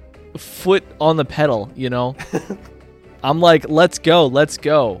like foot on the pedal, you know. I'm like, let's go.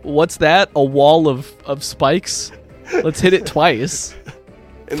 What's that? A wall of spikes? Let's hit it twice.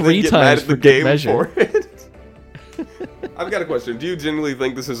 And 3 times for good measure. For it. I've got a question. Do you genuinely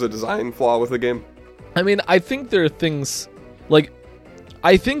think this is a design flaw with the game? I mean, I think there are things, like,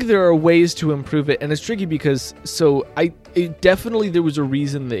 I think there are ways to improve it, and it's tricky because, definitely there was a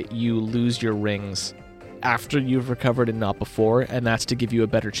reason that you lose your rings after you've recovered and not before, and that's to give you a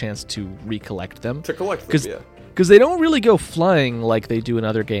better chance to recollect them. To collect them, yeah. Because they don't really go flying like they do in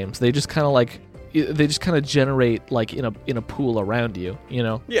other games. They just kind of generate, like, in a pool around you, you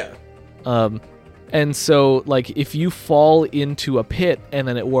know? Yeah. And so, like, if you fall into a pit and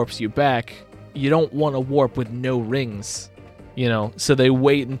then it warps you back, you don't want to warp with no rings, you know? So they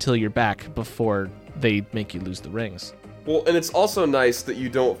wait until you're back before they make you lose the rings. Well, and it's also nice that you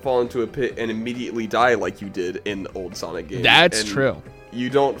don't fall into a pit and immediately die like you did in old Sonic games. That's true. You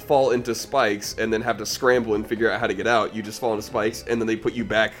don't fall into spikes and then have to scramble and figure out how to get out. You just fall into spikes, and then they put you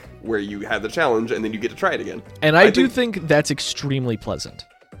back where you had the challenge, and then you get to try it again. And I do think that's extremely pleasant.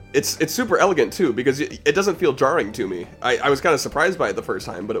 It's super elegant, too, because it doesn't feel jarring to me. I was kind of surprised by it the first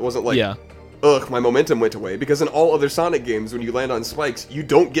time, but it wasn't like, ugh, my momentum went away. Because in all other Sonic games, when you land on spikes, you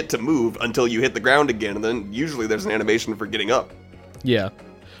don't get to move until you hit the ground again, and then usually there's an animation for getting up. Yeah.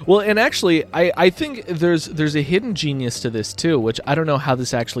 Well, and actually, I think there's a hidden genius to this, too, which I don't know how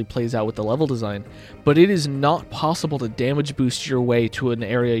this actually plays out with the level design, but it is not possible to damage boost your way to an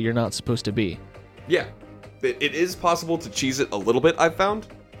area you're not supposed to be. Yeah. It is possible to cheese it a little bit, I've found.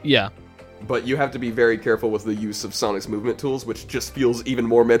 Yeah. But you have to be very careful with the use of Sonic's movement tools, which just feels even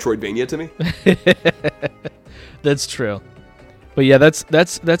more Metroidvania to me. That's true. But yeah,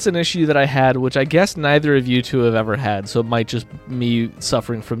 that's an issue that I had, which I guess neither of you two have ever had, so it might just me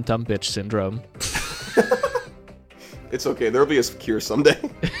suffering from dumb bitch syndrome. It's okay, there'll be a cure someday.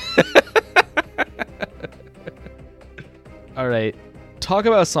 Alright, talk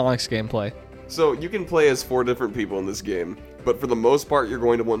about Sonic's gameplay. So, you can play as 4 different people in this game, but for the most part you're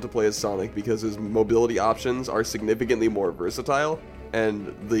going to want to play as Sonic because his mobility options are significantly more versatile,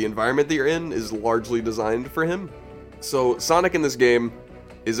 and the environment that you're in is largely designed for him. So, Sonic in this game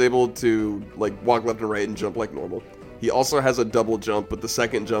is able to, like, walk left and right and jump like normal. He also has a double jump, but the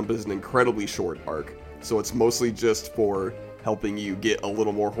second jump is an incredibly short arc, so it's mostly just for helping you get a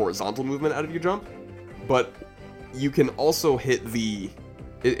little more horizontal movement out of your jump. But you can also hit the...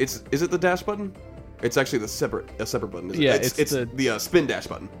 is it the dash button? It's actually a separate button, isn't it? Yeah, it's the spin dash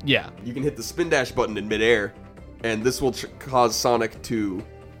button. Yeah. You can hit the spin dash button in midair, and this will cause Sonic to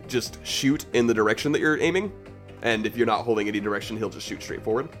just shoot in the direction that you're aiming. And if you're not holding any direction, he'll just shoot straight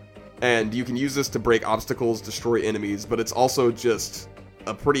forward. And you can use this to break obstacles, destroy enemies, but it's also just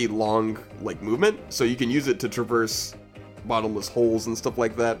a pretty long, like, movement. So you can use it to traverse bottomless holes and stuff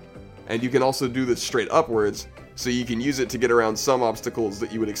like that. And you can also do this straight upwards, so you can use it to get around some obstacles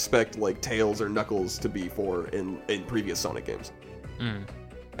that you would expect, like, Tails or Knuckles to be for in previous Sonic games.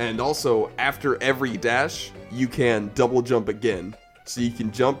 And also, after every dash, you can double jump again. So you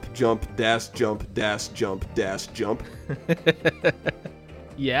can jump, dash, jump, dash, jump, dash, jump.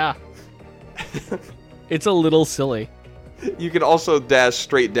 Yeah. It's a little silly. You can also dash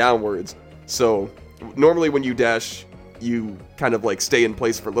straight downwards. So normally when you dash, you kind of like stay in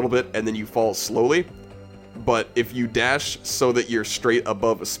place for a little bit and then you fall slowly. But if you dash so that you're straight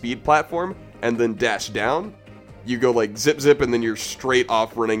above a speed platform and then dash down, you go like zip zip and then you're straight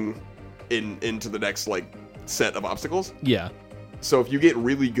off running into the next like set of obstacles. Yeah. So if you get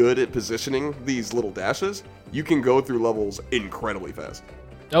really good at positioning these little dashes, you can go through levels incredibly fast.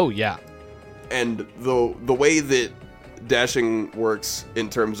 Oh, yeah. And the way that dashing works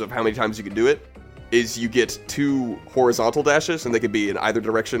in terms of how many times you can do it is you get 2 horizontal dashes, and they could be in either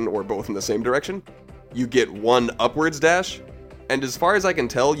direction or both in the same direction. You get 1 upwards dash, and as far as I can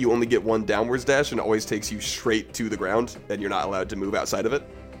tell, you only get 1 downwards dash, and it always takes you straight to the ground, and you're not allowed to move outside of it.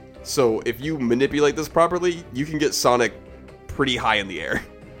 So if you manipulate this properly, you can get Sonic pretty high in the air.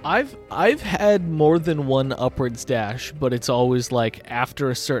 I've had more than one upwards dash, but it's always like after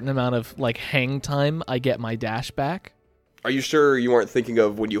a certain amount of like hang time, I get my dash back. Are you sure you aren't thinking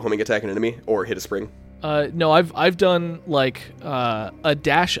of when you homing attack an enemy or hit a spring? No, I've done like a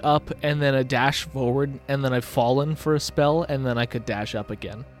dash up and then a dash forward, and then I've fallen for a spell, and then I could dash up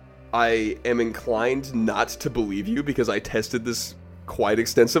again. I am inclined not to believe you because I tested this quite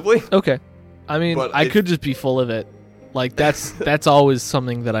extensively. Okay. I mean, I could just be full of it. Like, that's always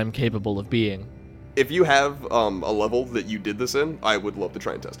something that I'm capable of being. If you have a level that you did this in, I would love to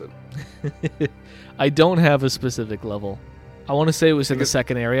try and test it. I don't have a specific level. I want to say it was in the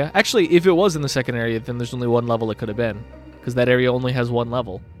second area. Actually, if it was in the second area, then there's only one level it could have been, because that area only has one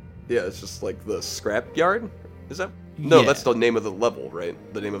level. Yeah, it's just like the scrap yard? Is that? No, Yeah. That's the name of the level, right?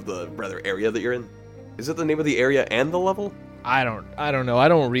 The name of the, rather, area that you're in? Is it the name of the area and the level? I don't know. I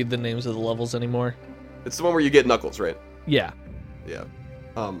don't read the names of the levels anymore. It's the one where you get Knuckles, right? Yeah. Yeah.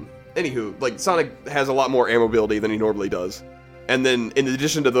 Anywho, like, Sonic has a lot more air mobility than he normally does. And then, in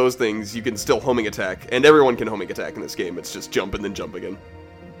addition to those things, you can still homing attack. And everyone can homing attack in this game. It's just jump and then jump again.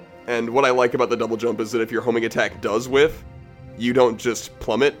 And what I like about the double jump is that if your homing attack does whiff, you don't just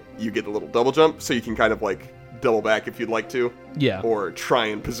plummet, you get a little double jump, so you can kind of, like, double back if you'd like to. Yeah. Or try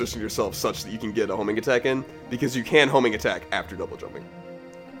and position yourself such that you can get a homing attack in, because you can homing attack after double jumping.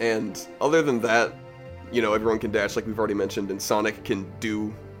 And other than that, you know, everyone can dash like we've already mentioned, and Sonic can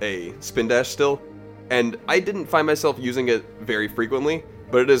do a spin dash still. And I didn't find myself using it very frequently,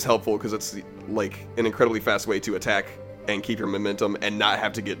 but it is helpful because it's like an incredibly fast way to attack and keep your momentum and not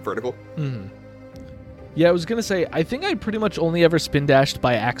have to get vertical. Mm-hmm. Yeah, I was going to say, I think I pretty much only ever spin dashed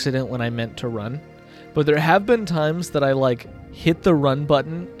by accident when I meant to run. But there have been times that I, like, hit the run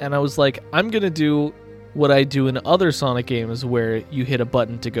button, and I was like, I'm going to do what I do in other Sonic games where you hit a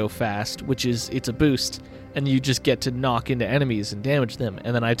button to go fast, which is, it's a boost, and you just get to knock into enemies and damage them,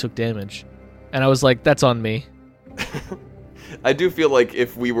 and then I took damage. And I was like, that's on me. I do feel like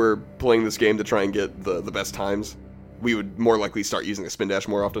if we were playing this game to try and get the best times, we would more likely start using a spin dash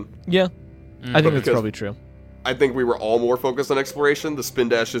more often. Yeah, I think that's probably true. I think we were all more focused on exploration. The spin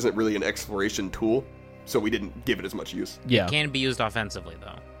dash isn't really an exploration tool, so we didn't give it as much use. Yeah. It can be used offensively,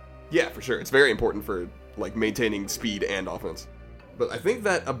 though. Yeah, for sure. It's very important for, like, maintaining speed and offense. But I think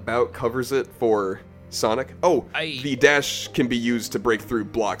that about covers it for Sonic. Oh, the dash can be used to break through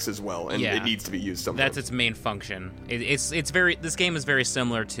blocks as well, and it needs to be used sometimes. That's its main function. It's very. This game is very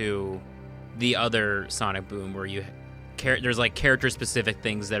similar to the other Sonic Boom, where there's like character-specific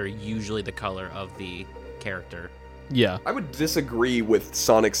things that are usually the color of the character. Yeah. I would disagree with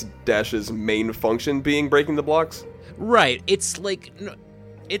Sonic's dash's main function being breaking the blocks. Right. It's like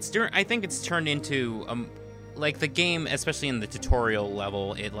I think it's turned into like the game, especially in the tutorial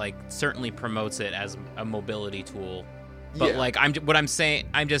level, it like certainly promotes it as a mobility tool. But like I'm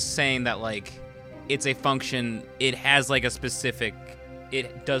just saying that like it's a function. It has like a specific.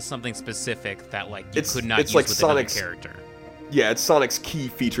 It does something specific that like you could not use like with Sonic's, another character. Yeah, it's Sonic's key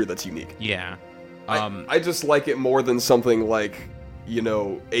feature that's unique. Yeah. I just like it more than something like, you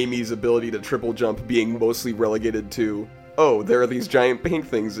know, Amy's ability to triple jump being mostly relegated to, oh, there are these giant pink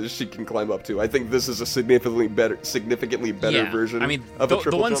things that she can climb up to. I think this is a significantly better version. I mean, of a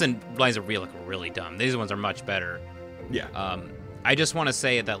triple the ones jump. in Lies of Relic were really dumb. These ones are much better. Yeah. I just want to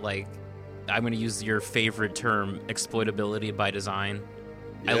say that like I'm going to use your favorite term, exploitability by design.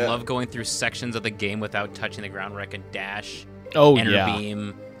 Yeah. I love going through sections of the game without touching the ground where I can dash, enter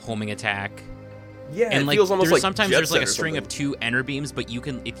beam, homing attack. Yeah, and it like, feels almost like sometimes Jet there's like Set a or string something. of 2 enter beams, but you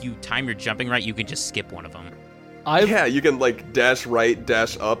can, if you time your jumping right, you can just skip one of them. Yeah, you can like dash right,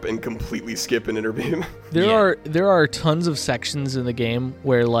 dash up, and completely skip an inner beam. There are tons of sections in the game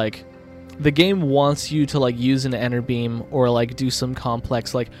where like the game wants you to like use an enter beam or like do some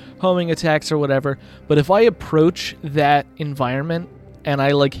complex like homing attacks or whatever. But if I approach that environment and I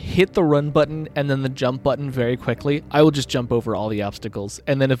like hit the run button and then the jump button very quickly, I will just jump over all the obstacles.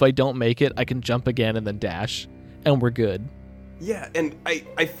 And then if I don't make it, I can jump again and then dash, and we're good. Yeah, and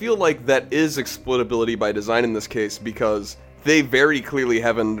I feel like that is exploitability by design in this case, because they very clearly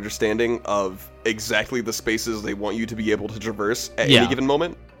have an understanding of exactly the spaces they want you to be able to traverse at any given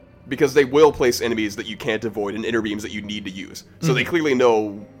moment. Because they will place enemies that you can't avoid and inner beams that you need to use. So they clearly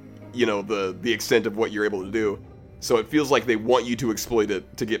know, you know, the extent of what you're able to do. So it feels like they want you to exploit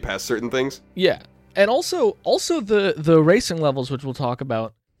it to get past certain things. Yeah. And also the racing levels, which we'll talk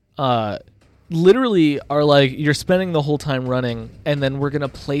about, literally are like you're spending the whole time running, and then we're going to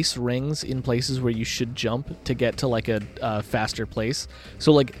place rings in places where you should jump to get to like a faster place.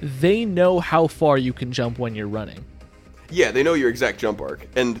 So like they know how far you can jump when you're running. Yeah, they know your exact jump arc.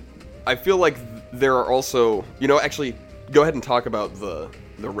 And I feel like there are also, you know, actually, go ahead and talk about the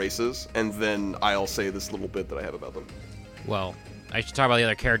the races, and then I'll say this little bit that I have about them. Well, I should talk about the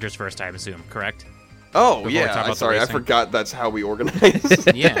other characters first, I assume, correct? Oh, Before we yeah, talk I'm about the sorry, I racing? forgot that's how we organize.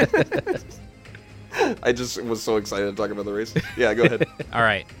 Yeah. I just was so excited to talk about the race. Yeah, go ahead. All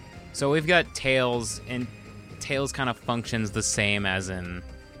right. So we've got Tails, and Tails kind of functions the same as in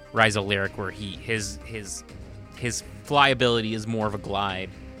Rise of Lyric, where his fly ability is more of a glide,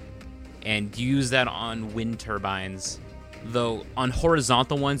 and you use that on wind turbines. Though on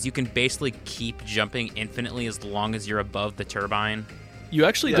horizontal ones, you can basically keep jumping infinitely as long as you're above the turbine. You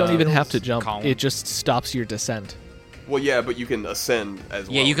actually don't even have to Tails jump. column. It just stops your descent. Well, yeah, but you can ascend as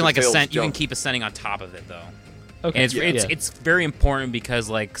well. Yeah, you can like because Tails ascend. You can jump. keep ascending on top of it though. Okay. And yeah. it's very important because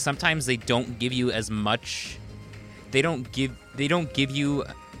like sometimes they don't give you as much. They don't give you.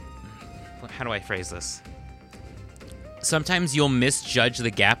 How do I phrase this? Sometimes you'll misjudge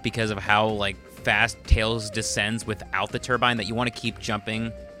the gap because of how like fast Tails descends without the turbine, that you want to keep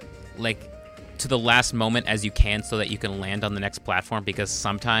jumping like to the last moment as you can so that you can land on the next platform, because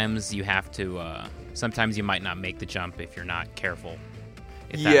sometimes you have to sometimes you might not make the jump if you're not careful.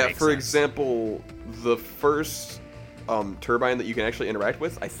 If that Yeah, makes for sense. example, the first turbine that you can actually interact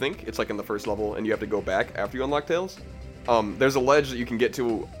with, I think it's like in the first level, and you have to go back after you unlock Tails. There's a ledge that you can get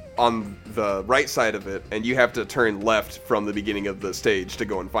to on the right side of it, and you have to turn left from the beginning of the stage to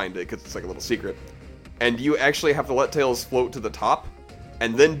go and find it, because it's like a little secret. And you actually have to let Tails float to the top,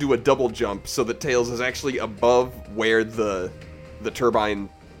 and then do a double jump so that Tails is actually above where the turbine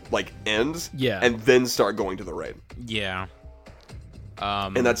like ends, Yeah. and then start going to the right. Yeah.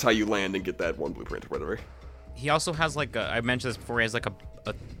 And that's how you land and get that one blueprint or whatever. He also has like I mentioned this before. He has like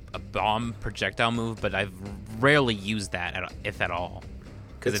a bomb projectile move, but I've rarely used that, if at all,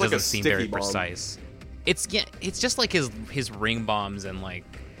 because it It's like a doesn't seem very sticky bomb. precise. It's just like his ring bombs and like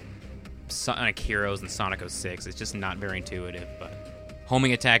Sonic Heroes and Sonic 06. It's just not very intuitive. But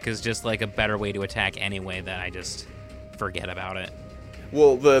homing attack is just like a better way to attack anyway. That I just forget about it.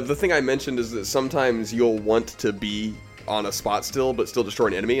 Well, the thing I mentioned is that sometimes you'll want to be on a spot still, but still destroy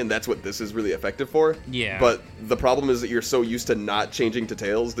an enemy, and that's what this is really effective for. Yeah. But the problem is that you're so used to not changing to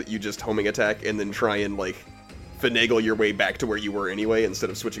Tails that you just homing attack and then try and, like, finagle your way back to where you were anyway instead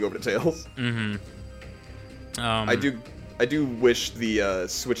of switching over to Tails. Mm-hmm. I do wish the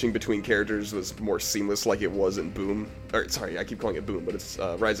switching between characters was more seamless like it was in Boom. Or, sorry, I keep calling it Boom, but it's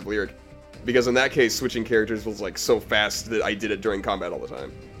Rise of Lyric. Because in that case, switching characters was, like, so fast that I did it during combat all the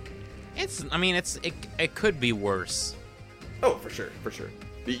time. It could be worse. Oh, for sure.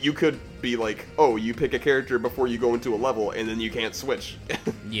 You could be like, oh, you pick a character before you go into a level, and then you can't switch.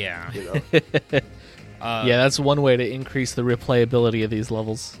 Yeah. You know? Yeah, that's one way to increase the replayability of these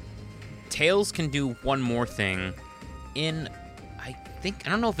levels. Tails can do one more thing. I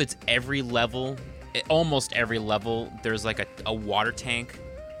don't know if it's every level, almost every level, there's like a water tank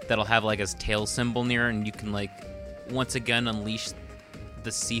that'll have like a tail symbol near, and you can like once again unleash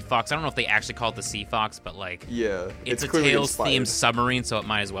the Sea Fox. I don't know if they actually call it the Sea Fox, but like Yeah. it's a clearly Tails inspired. themed submarine, so it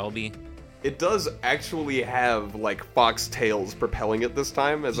might as well be. It does actually have like fox tails propelling it this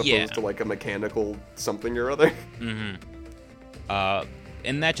time, as opposed Yeah. to like a mechanical something or other.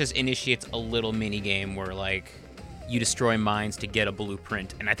 And that just initiates a little mini game where like you destroy mines to get a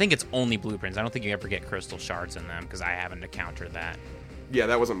blueprint, and I think it's only blueprints. I don't think you ever get crystal shards in them because I haven't encountered that. Yeah,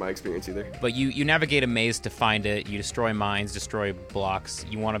 that wasn't my experience either. But you navigate a maze to find it. You destroy mines, destroy blocks.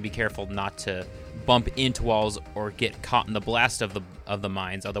 You want to be careful not to bump into walls or get caught in the blast of the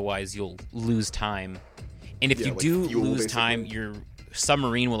mines. Otherwise, you'll lose time. And if Yeah, you like do fuel, lose basically. time, your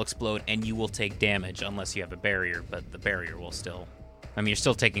submarine will explode and you will take damage unless you have a barrier. But the barrier will still... I mean, you're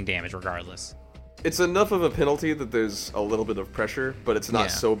still taking damage regardless. It's enough of a penalty that there's a little bit of pressure, but it's not Yeah.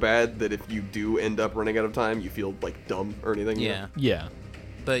 so bad that if you do end up running out of time, you feel like dumb or anything. you know? Yeah. Yeah.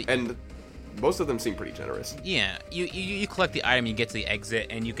 But... And most of them seem pretty generous. Yeah, you collect the item, you get to the exit,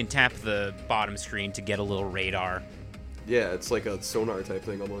 and you can tap the bottom screen to get a little radar. Yeah, it's like a sonar type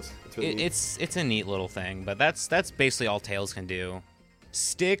thing almost. It's really neat. It's a neat little thing, but that's basically all Tails can do.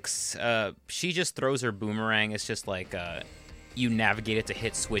 Styx, she just throws her boomerang. It's just like you navigate it to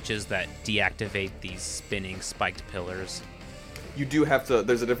hit switches that deactivate these spinning spiked pillars. You do have to.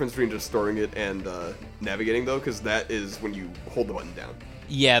 There's a difference between just storing it and navigating, though, because that is when you hold the button down.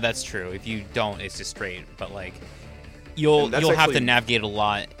 Yeah, that's true. If you don't, it's just straight. But like, you'll And that's have to actually- navigate a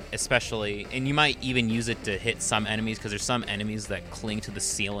lot, especially, and you might even use it to hit some enemies because there's some enemies that cling to the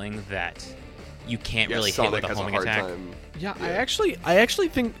ceiling that you can't Yeah, really Sonic hit with a has a homing hard attack. time. Yeah, Yeah. I actually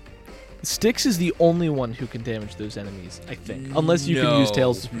think Styx is the only one who can damage those enemies, I think. Unless you can use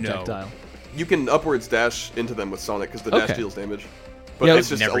Tails' No. projectile. You can upwards dash into them with Sonic because the dash Okay. deals damage, but Yeah, it's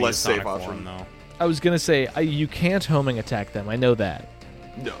just Never a less used safe Sonic option. form, though. I was going to say, you can't homing attack them. I know that.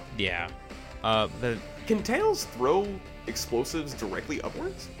 No. Yeah. Can Tails throw explosives directly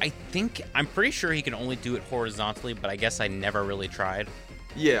upwards? I'm pretty sure he can only do it horizontally, but I guess I never really tried.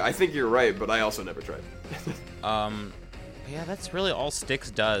 Yeah, I think you're right, but I also never tried. Yeah, that's really all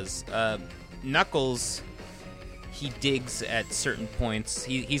Styx does. Knuckles, he digs at certain points.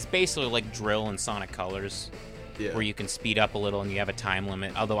 He's basically like Drill in Sonic Colors, where you can speed up a little and you have a time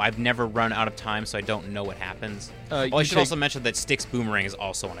limit. Although I've never run out of time, so I don't know what happens. I should also mention that Styx Boomerang is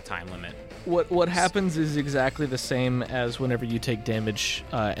also on a time limit. What happens is exactly the same as whenever you take damage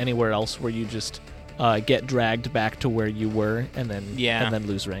anywhere else, where you just get dragged back to where you were and then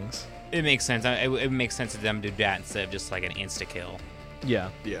lose rings. It makes sense. It makes sense to them to do that instead of just like an insta kill. Yeah.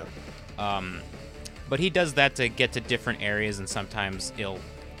 Yeah. But he does that to get to different areas, and sometimes he'll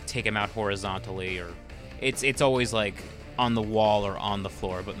take him out horizontally, or it's always like on the wall or on the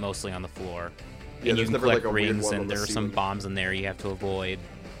floor, but mostly on the floor. Yeah, and you can collect rings, and there are some bombs in there you have to avoid.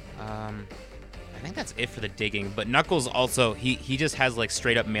 I think that's it for the digging. But Knuckles also, he just has like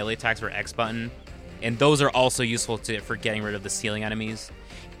straight up melee attacks for X button, and those are also useful for getting rid of the ceiling enemies.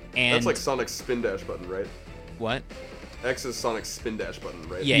 And that's like Sonic's spin dash button, right? What? X is Sonic's spin dash button,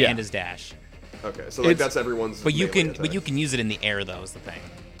 right? Yeah, and his dash. Okay, so like that's everyone's. But you can use it in the air though. Is the thing.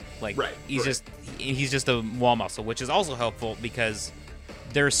 Like he's just a wall muscle, which is also helpful because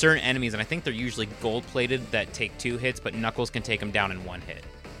there are certain enemies, and I think they're usually gold plated, that take 2 hits, but Knuckles can take them down in 1 hit.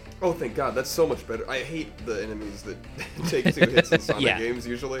 Oh, thank God, that's so much better. I hate the enemies that take 2 hits in Sonic games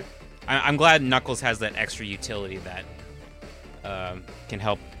usually. I'm glad Knuckles has that extra utility that can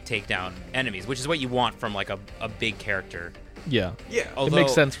help take down enemies, which is what you want from like a big character. Yeah. Yeah. Although, it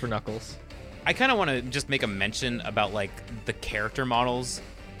makes sense for Knuckles. I kind of want to just make a mention about like the character models.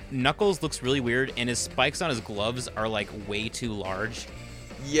 Knuckles looks really weird, and his spikes on his gloves are like way too large.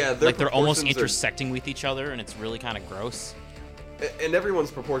 Yeah, they're almost intersecting with each other, and it's really kind of gross. And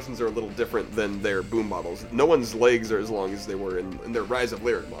everyone's proportions are a little different than their Boom models. No one's legs are as long as they were in their Rise of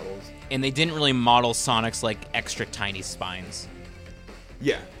Lyric models. And they didn't really model Sonic's like extra tiny spines.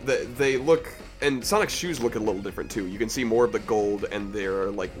 Yeah, they look, and Sonic's shoes look a little different too. You can see more of the gold, and there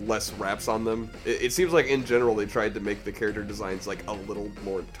are like less wraps on them. It seems like in general they tried to make the character designs like a little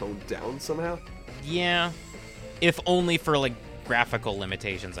more toned down somehow. Yeah, if only for like graphical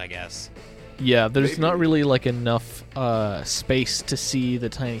limitations, I guess. Yeah, there's not really like enough space to see the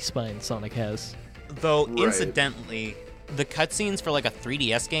tiny spine Sonic has. Though, incidentally, the cutscenes for like a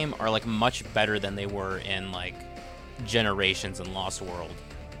 3DS game are like much better than they were in like Generations and Lost World.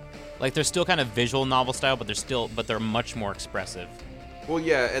 Like they're still kind of visual novel style, but they're much more expressive. Well,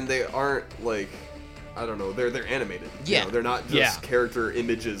 yeah, and they aren't like, I don't know, they're animated. Yeah, you know, they're not just character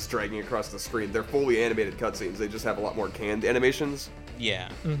images dragging across the screen. They're fully animated cutscenes. They just have a lot more canned animations. Yeah.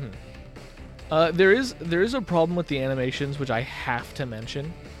 Mm-hmm. There is a problem with the animations, which I have to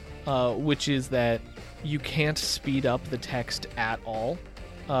mention, which is that you can't speed up the text at all,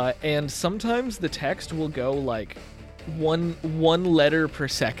 and sometimes the text will go like one letter per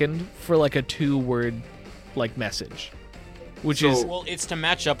second for like a 2-word like message, which is it's to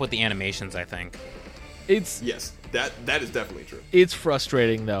match up with the animations. I think yes, that is definitely true. It's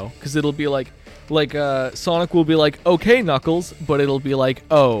frustrating though, because it'll be like Sonic will be like, "Okay, Knuckles," but it'll be like,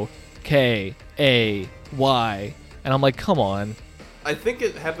 "O K A Y," and I'm like, "Come on." I think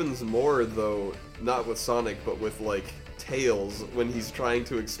it happens more though, not with Sonic, but with like Tails when he's trying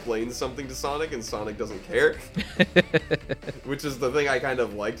to explain something to Sonic and Sonic doesn't care. Which is the thing I kind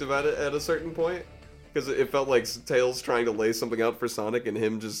of liked about it at a certain point, because it felt like Tails trying to lay something out for Sonic and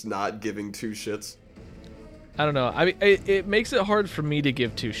him just not giving 2 shits. I don't know. I mean, it makes it hard for me to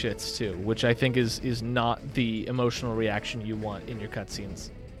give 2 shits too, which I think is not the emotional reaction you want in your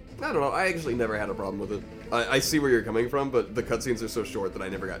cutscenes. I don't know. I actually never had a problem with it. I see where you're coming from, but the cutscenes are so short that I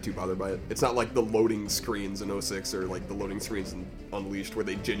never got too bothered by it. It's not like the loading screens in 06 or like the loading screens in Unleashed where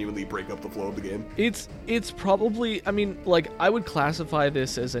they genuinely break up the flow of the game. It's probably, I mean, like, I would classify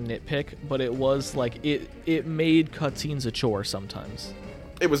this as a nitpick, but it was like it made cutscenes a chore sometimes.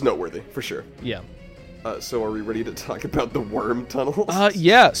 It was noteworthy, for sure. Yeah. So are we ready to talk about the worm tunnels?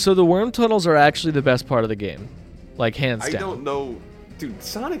 Yeah, so the worm tunnels are actually the best part of the game. Like, hands down. I don't know. Dude,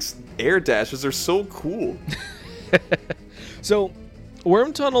 Sonic's air dashes are so cool. So,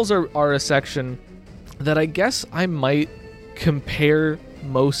 worm tunnels are a section that I guess I might compare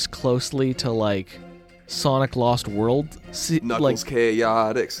most closely to, like, Sonic Lost World. Knuckles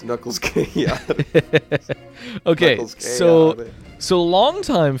Chaotix. Knuckles Chaotix. Okay, Knuckles Chaotix. So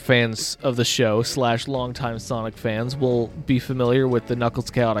longtime fans of the show / longtime Sonic fans will be familiar with the Knuckles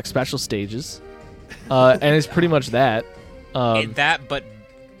Chaotix special stages, and it's pretty much that. But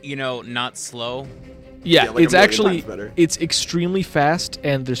you know, not slow. Yeah, like it's a million actually times better. it's extremely fast,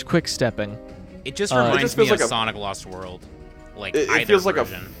 and there's quick stepping. It just it reminds just me feels of like Sonic Lost World. Like It either feels like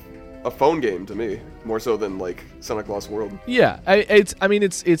version. a phone game to me, more so than like Sonic Lost World. Yeah,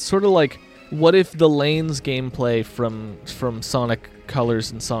 it's sort of like, what if the lanes gameplay from Sonic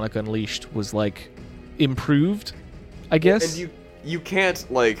Colors and Sonic Unleashed was like improved, I guess. And you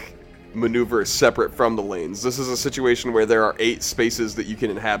can't like maneuver separate from the lanes. This is a situation where there are 8 spaces that you can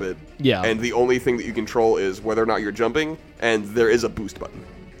inhabit. Yeah. And the only thing that you control is whether or not you're jumping, and there is a boost button.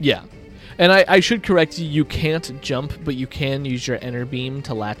 Yeah. And I should correct you, you can't jump, but you can use your enter beam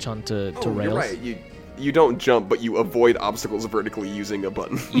to latch onto to rails. You're right. You don't jump, but you avoid obstacles vertically using a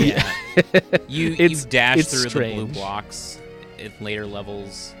button. Yeah. you dash it's through strange. the blue blocks in later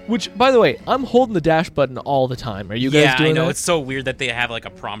levels. Which, by the way, I'm holding the dash button all the time. Are you guys doing I know. that? It's so weird that they have like a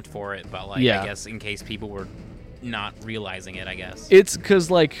prompt for it, but like Yeah. I guess in case people were not realizing it, I guess. It's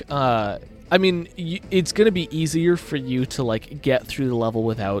because, like, it's going to be easier for you to, like, get through the level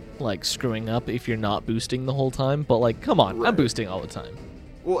without, like, screwing up if you're not boosting the whole time. But, like, come on, I'm Right. boosting all the time.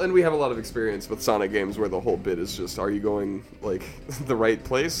 Well, and we have a lot of experience with Sonic games where the whole bit is just, are you going, like, the right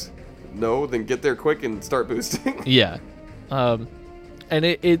place? No? Then get there quick and start boosting. Yeah. And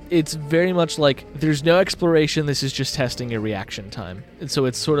it's very much like, there's no exploration, this is just testing your reaction time. And so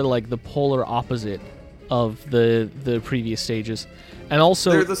it's sort of like the polar opposite of the previous stages. And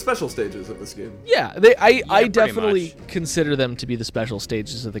also... They're the special stages of this game. Yeah, I pretty definitely much. consider them to be the special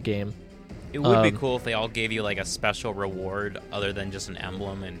stages of the game. It would be cool if they all gave you like a special reward other than just an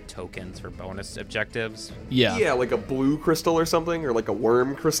emblem and tokens for bonus objectives. Yeah. Yeah, like a blue crystal or something, or like a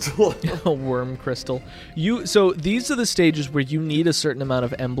worm crystal. A worm crystal. So these are the stages where you need a certain amount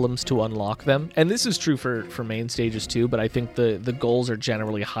of emblems to unlock them. And this is true for main stages too, but I think the goals are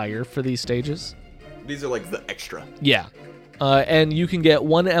generally higher for these stages. These are like the extra. Yeah. And you can get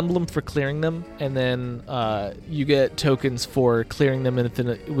 1 emblem for clearing them, and then you get tokens for clearing them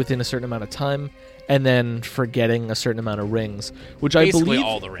within a certain amount of time, and then for getting a certain amount of rings, which Basically I believe...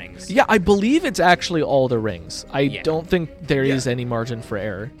 all the rings. Yeah, I believe it's actually all the rings. I Yeah. don't think there is any margin for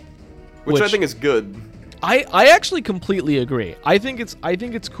error. Which I think is good. I actually completely agree. I think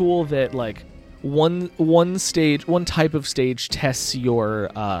it's cool that like one type of stage tests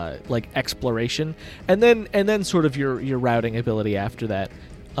your like exploration, and then sort of your routing ability after that,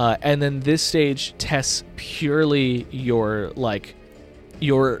 and then this stage tests purely your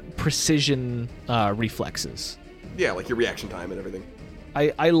precision reflexes. Yeah, like your reaction time and everything.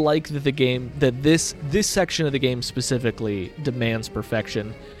 I like that this section of the game specifically demands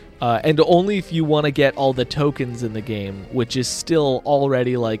perfection. And only if you want to get all the tokens in the game, which is still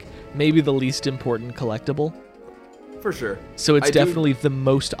already, like, maybe the least important collectible. For sure. So it's I do- definitely the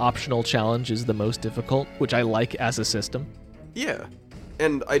most optional challenge is the most difficult, which I like as a system. Yeah.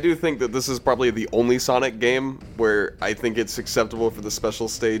 And I do think that this is probably the only Sonic game where I think it's acceptable for the special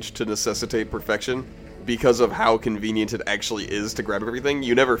stage to necessitate perfection because of how convenient it actually is to grab everything.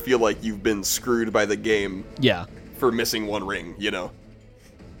 You never feel like you've been screwed by the game Yeah. for missing 1 ring, you know?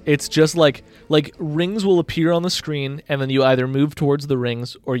 It's just like rings will appear on the screen, and then you either move towards the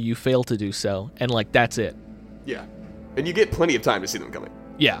rings or you fail to do so, and like that's it. Yeah. And you get plenty of time to see them coming.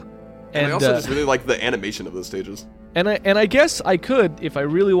 Yeah. And I also just really like the animation of those stages. And I guess I could, if I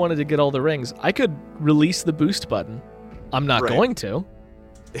really wanted to get all the rings, I could release the boost button. I'm not Right. going to.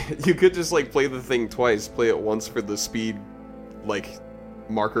 You could just like play the thing twice. Play it once for the speed like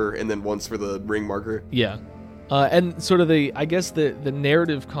marker and then once for the ring marker. Yeah. And sort of the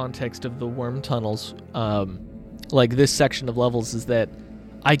narrative context of the worm tunnels, like this section of levels, is that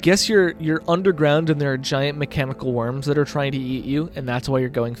I guess you're underground and there are giant mechanical worms that are trying to eat you, and that's why you're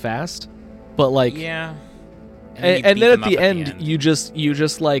going fast. But like, Yeah. and you beat then them at up the end, you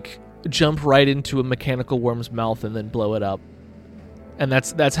just like jump right into a mechanical worm's mouth and then blow it up, and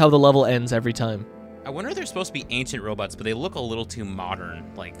that's how the level ends every time. I wonder if they're supposed to be ancient robots, but they look a little too modern,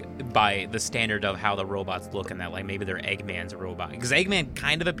 like, by the standard of how the robots look, and that, like, maybe they're Eggman's a robot. Because Eggman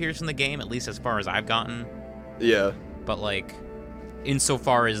kind of appears in the game, at least as far as I've gotten. Yeah. But, like,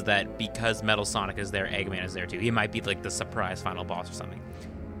 insofar as that, because Metal Sonic is there, Eggman is there, too. He might be, like, the surprise final boss or something.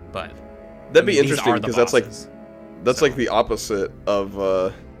 But That'd be these interesting are the because that's like bosses. like the opposite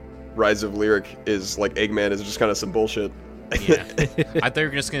of Rise of Lyric is like Eggman is just kind of some bullshit. Yeah. I thought you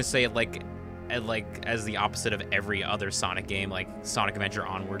were just going to say it, like, as the opposite of every other Sonic game, like Sonic Adventure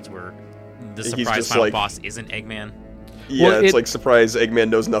Onwards, where the He's surprise just final like- boss isn't Eggman. Yeah, Well, it's it- like surprise Eggman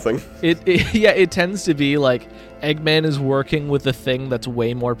knows nothing. It tends to be like Eggman is working with a thing that's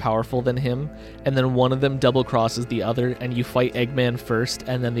way more powerful than him, and then one of them double crosses the other, and you fight Eggman first,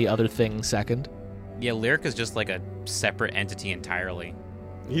 and then the other thing second. Yeah, Lyric is just like a separate entity entirely.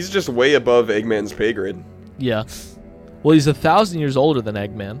 He's just way above Eggman's pay grade. Yeah. Well, he's 1,000 years older than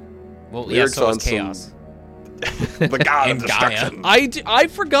Eggman. Well, yeah, so is Chaos. The god of And Gaia. destruction. I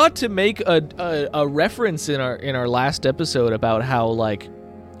forgot to make a reference in our last episode about how like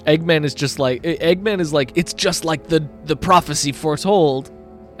Eggman is like it's just like the prophecy foretold,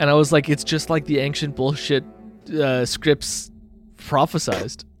 and I was like it's just like the ancient bullshit scripts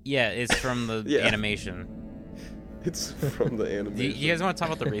prophesized. Yeah, it's from the Yeah. animation. It's from the animation. You guys want to talk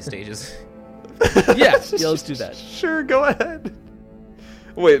about the race stages? Yeah, let's do that. Sure, go ahead.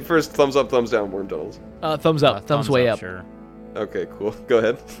 Wait, first, thumbs up, thumbs down, Worm Tunnels. Thumbs up, thumbs way up. Sure. Okay, cool. Go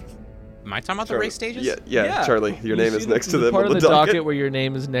ahead. Am I talking about the Charlie. race stages? Yeah, Charlie, your name is next to the them part on of the the docket. where your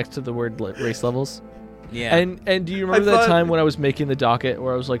name is next to the word race levels. Yeah. And do you remember I that thought- time when I was making the docket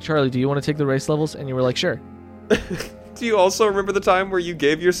where I was like, Charlie, do you want to take the race levels? And you were like, sure. Do you also remember the time where you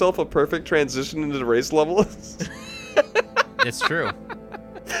gave yourself a perfect transition into the race levels? It's true.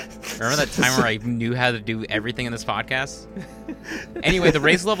 Remember that time where I knew how to do everything in this podcast? Anyway, the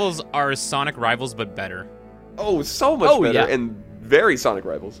race levels are Sonic Rivals, but better. Oh, so much Oh, better, yeah. and very Sonic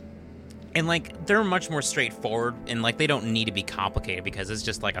Rivals. And, like, they're much more straightforward, and, like, they don't need to be complicated because it's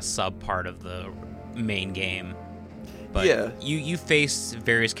just, like, a sub-part of the main game. But Yeah. you face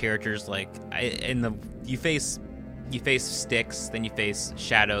various characters, like, you face Styx, then you face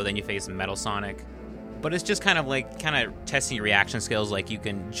Shadow, then you face Metal Sonic. But it's just kind of testing your reaction skills. Like, you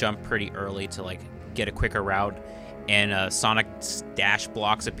can jump pretty early to, like, get a quicker route. And Sonic dash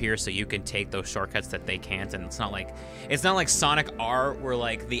blocks appear, so you can take those shortcuts that they can't. And it's not like Sonic R, where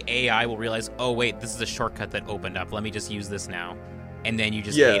like the AI will realize, oh wait, this is a shortcut that opened up. Let me just use this now, and then you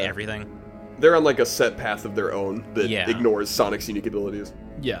just hate everything. They're on like a set path of their own that Yeah. ignores Sonic's unique abilities.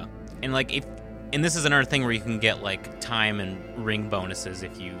 Yeah. And like and this is another thing where you can get like time and ring bonuses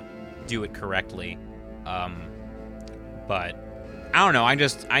if you do it correctly. But I don't know.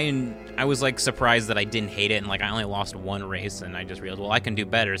 I was like surprised that I didn't hate it, and like I only lost one race, and I just realized, well, I can do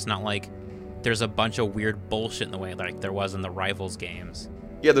better. It's not like there's a bunch of weird bullshit in the way like there was in the Rivals games.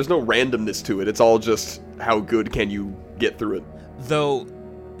 Yeah, there's no randomness to it. It's all just how good can you get through it. Though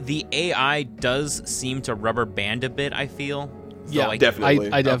the AI does seem to rubber band a bit, I feel. Yeah, Though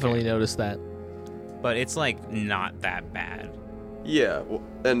definitely. I definitely noticed that. But it's like not that bad. Yeah, well,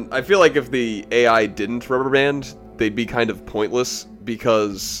 and I feel like if the AI didn't rubber band, they'd be kind of pointless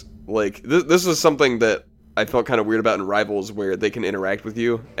because, like, this is something that I felt kind of weird about in Rivals, where they can interact with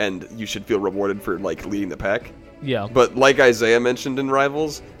you, and you should feel rewarded for, like, leading the pack. Yeah. But like Isaiah mentioned in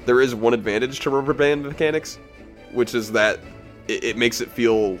Rivals, there is one advantage to rubber band mechanics, which is that it makes it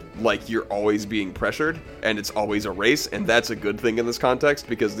feel like you're always being pressured, and it's always a race, and that's a good thing in this context,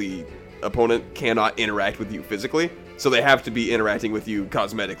 because the opponent cannot interact with you physically, so they have to be interacting with you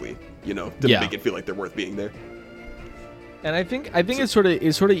cosmetically, you know, to make it feel like they're worth being there. And I think it sort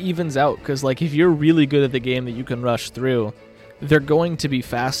of evens out, because like if you're really good at the game that you can rush through, they're going to be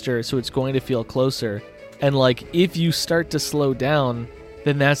faster, so it's going to feel closer. And like if you start to slow down,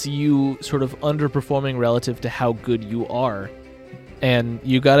 then that's you sort of underperforming relative to how good you are. And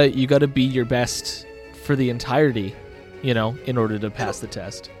you gotta be your best for the entirety, you know, in order to pass the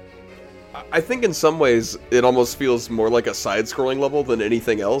test. I think in some ways it almost feels more like a side-scrolling level than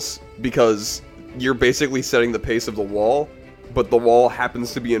anything else, because you're basically setting the pace of the wall, but the wall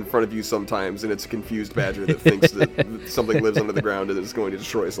happens to be in front of you sometimes, and it's a confused badger that thinks that something lives under the ground and is going to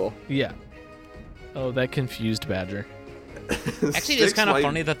destroy us all. Yeah. Oh, that confused badger. Actually, it's kind of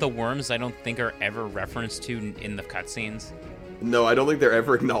funny that the worms I don't think are ever referenced to in the cutscenes. No, I don't think they're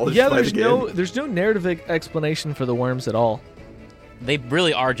ever acknowledged Yeah, by the game. there's no narrative explanation for the worms at all. They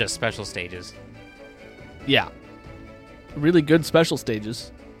really are just special stages. Yeah. Really good special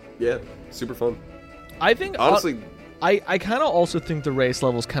stages. Yeah, super fun. I think Honestly, I kind of also think the race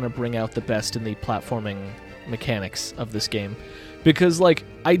levels kind of bring out the best in the platforming mechanics of this game, because like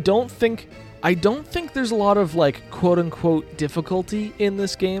I don't think there's a lot of like quote unquote difficulty in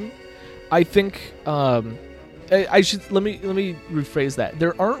this game. I think I should let me rephrase that.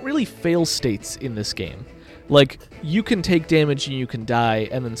 There aren't really fail states in this game. Like you can take damage and you can die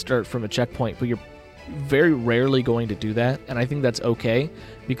and then start from a checkpoint, but you're very rarely going to do that, and I think that's okay,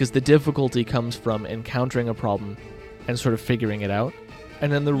 because the difficulty comes from encountering a problem and sort of figuring it out.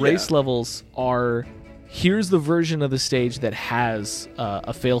 And then the race levels are, here's the version of the stage that has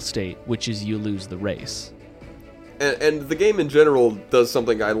a fail state, which is you lose the race. and the game in general does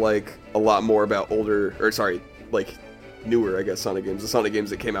something I like a lot more about newer, I guess, Sonic games. The Sonic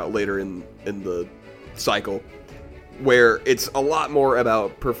games that came out later in the cycle, where it's a lot more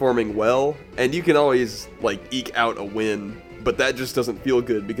about performing well, and you can always like eke out a win, but that just doesn't feel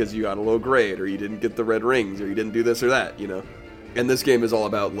good because you got a low grade, or you didn't get the red rings, or you didn't do this or that, you know. And this game is all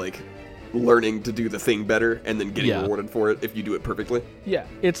about, like, learning to do the thing better and then getting rewarded for it if you do it perfectly. Yeah,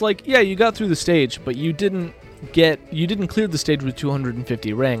 it's like, you got through the stage, but you didn't clear the stage with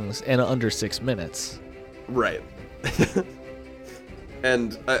 250 rings in under 6 minutes. Right.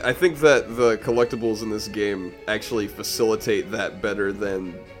 And I think that the collectibles in this game actually facilitate that better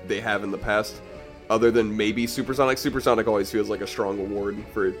than they have in the past. Other than maybe Supersonic. Supersonic always feels like a strong reward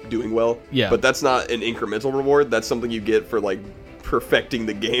for doing well. Yeah. But that's not an incremental reward. That's something you get for, like, perfecting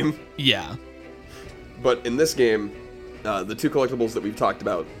the game. Yeah. But in this game, the two collectibles that we've talked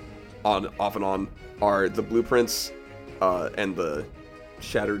about off and on are the blueprints and the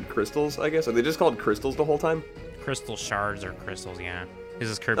shattered crystals, I guess. Are they just called crystals the whole time? Crystal shards or crystals, yeah. This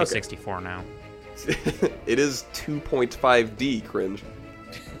is Kirby 64 now. It is 2.5D, cringe.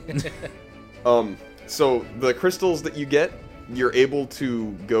 So the crystals that you get, you're able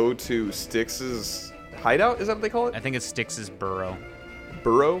to go to Styx's hideout, is that what they call it? I think it's Styx's burrow.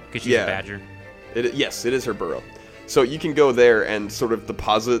 Burrow? Because she's a badger. Yes, it is her burrow. So you can go there and sort of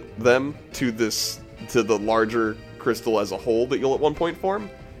deposit them to the larger crystal as a whole that you'll at one point form.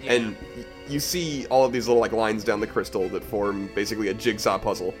 Yeah. And you see all of these little, like, lines down the crystal that form basically a jigsaw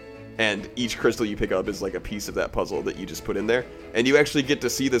puzzle. And each crystal you pick up is like a piece of that puzzle that you just put in there. And you actually get to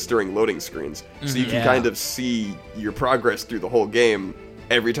see this during loading screens. So you can kind of see your progress through the whole game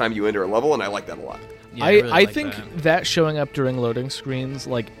every time you enter a level, and I like that a lot. Yeah, I think that showing up during loading screens,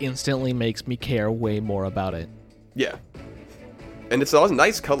 like, instantly makes me care way more about it. Yeah. And it's a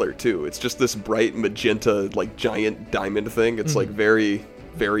nice color, too. It's just this bright magenta, like, giant diamond thing. It's, like, very,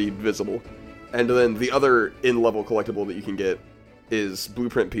 very visible. And then the other in-level collectible that you can get is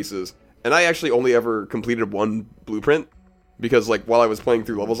blueprint pieces. And I actually only ever completed one blueprint, because, like, while I was playing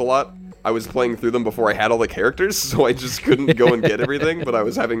through levels a lot, I was playing through them before I had all the characters, so I just couldn't go and get everything, but I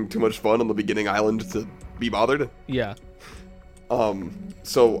was having too much fun on the beginning island to be bothered. Yeah.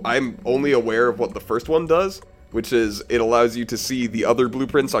 So I'm only aware of what the first one does, which is it allows you to see the other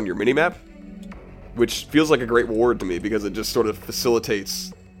blueprints on your minimap, which feels like a great reward to me, because it just sort of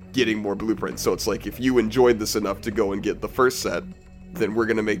facilitates getting more blueprints. So it's like, if you enjoyed this enough to go and get the first set, then we're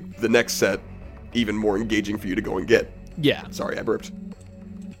going to make the next set even more engaging for you to go and get. Yeah. Sorry, I burped.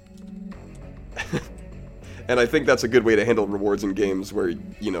 And I think that's a good way to handle rewards in games where,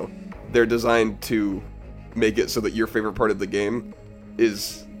 you know, they're designed to make it so that your favorite part of the game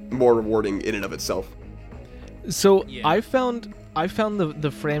is more rewarding in and of itself. So yeah. I found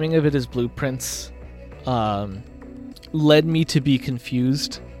the framing of it as blueprints led me to be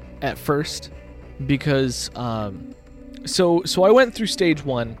confused at first, because so I went through stage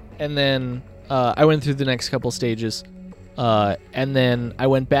 1, and then I went through the next couple stages, and then I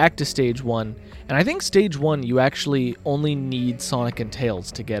went back to stage 1, and I think stage 1 you actually only need Sonic and Tails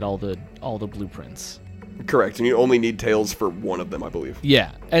to get all the blueprints. Correct, and you only need Tails for one of them, I believe.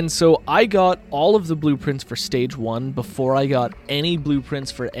 Yeah, and so I got all of the blueprints for stage 1 before I got any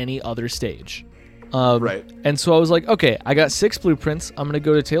blueprints for any other stage. Right. And so I was like, okay, I got 6 blueprints. I'm going to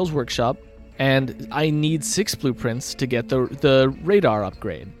go to Tails' workshop, and I need 6 blueprints to get the radar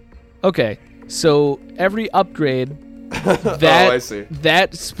upgrade. Okay, so every upgrade, that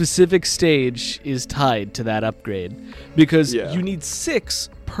specific stage is tied to that upgrade, because you need 6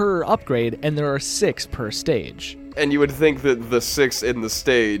 per upgrade, and there are 6 per stage. And you would think that the 6 in the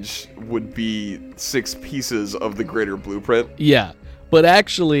stage would be 6 pieces of the greater blueprint. Yeah, but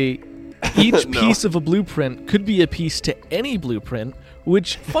actually, each piece of a blueprint could be a piece to any blueprint,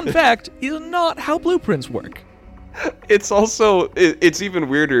 which, fun fact, is not how blueprints work. It's also, it's even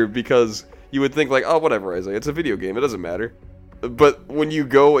weirder, because you would think, like, oh, whatever, Isaiah, it's a video game, it doesn't matter. But when you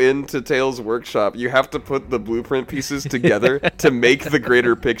go into Tails' workshop, you have to put the blueprint pieces together to make the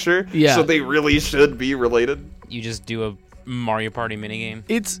greater picture. Yeah. So they really should be related. You just do a Mario Party minigame.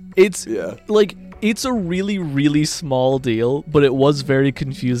 It's like, it's a really, really small deal, but it was very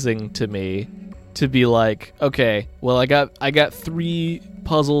confusing to me to be like, okay, well, I got 3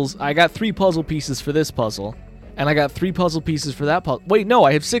 puzzles. I got 3 puzzle pieces for this puzzle, and I got 3 puzzle pieces for that puzzle. Wait, no,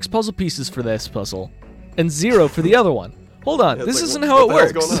 I have 6 puzzle pieces for this puzzle, and 0 for the other one. Hold on, this like, isn't how it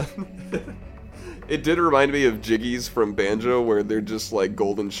works. Going on? It did remind me of Jiggies from Banjo, where they're just like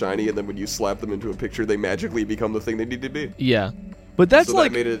golden shiny, and then when you slap them into a picture, they magically become the thing they need to be. Yeah, but that's so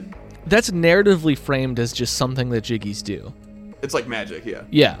like, that's narratively framed as just something that Jiggies do. It's like magic, yeah.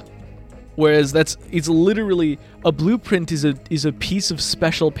 Yeah. Whereas it's literally a blueprint is a piece of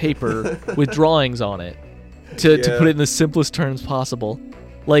special paper with drawings on it to put it in the simplest terms possible.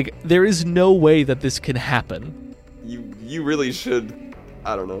 Like, there is no way that this can happen. You really should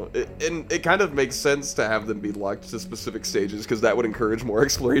I don't know. And it kind of makes sense to have them be locked to specific stages because that would encourage more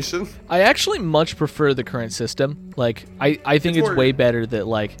exploration. I actually much prefer the current system. Like, I think it's way better that,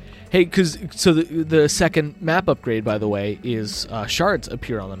 like, hey, because so the second map upgrade, by the way, is shards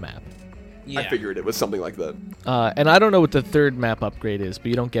appear on the map. Yeah. I figured it was something like that. And I don't know what the third map upgrade is, but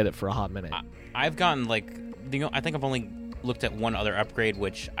you don't get it for a hot minute. I've gotten I think I've only looked at one other upgrade,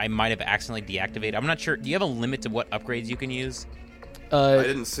 which I might have accidentally deactivated. I'm not sure. Do you have a limit to what upgrades you can use? I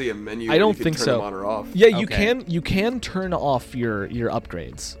didn't see a menu. I don't where you think could turn so. them on or off. Yeah, you can turn off your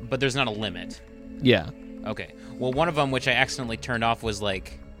upgrades, but there's not a limit. Yeah. Okay. Well, one of them, which I accidentally turned off, was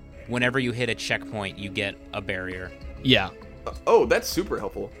like, whenever you hit a checkpoint, you get a barrier. Yeah. Oh, that's super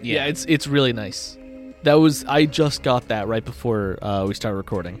helpful. Yeah, it's really nice. I just got that right before we started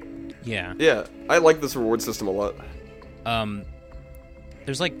recording. Yeah. Yeah, I like this reward system a lot.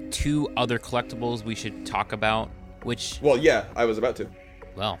 There's like 2 other collectibles we should talk about, which... Well, yeah, I was about to.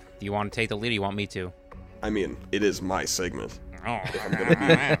 Well, do you want to take the lead or you want me to? I mean, it is my segment. Oh.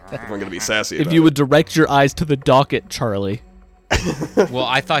 If I'm gonna be sassy If about you it. would direct your eyes to the docket, Charlie. Well,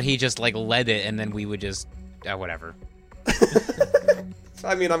 I thought he just like led it and then we would just... whatever.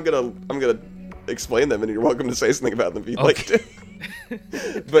 I mean, I'm gonna explain them, and you're welcome to say something about them if you'd like to.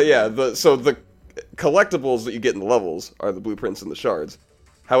 But yeah, the collectibles that you get in the levels are the blueprints and the shards.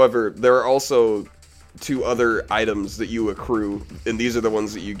 However, there are also 2 other items that you accrue, and these are the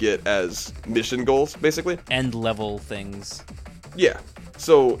ones that you get as mission goals, basically. End level things. Yeah.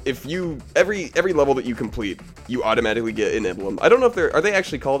 So if you every level that you complete, you automatically get an emblem. I don't know if are they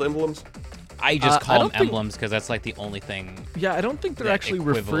actually called emblems? I just call them emblems because that's like the only thing. Yeah, I don't think they're actually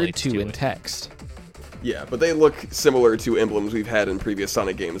referred to in text. Yeah, but they look similar to emblems we've had in previous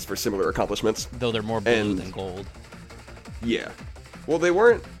Sonic games for similar accomplishments. Though they're more blue than gold. Yeah. Well,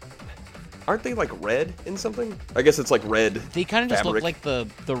 aren't they like red in something? I guess it's like red. They kind of just fabric. look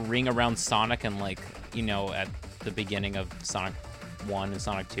like the ring around Sonic and like, at the beginning of Sonic 1 and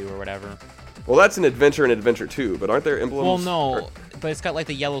Sonic 2 or whatever. Well, that's an Adventure and Adventure 2, but aren't there emblems? Well, no, but it's got like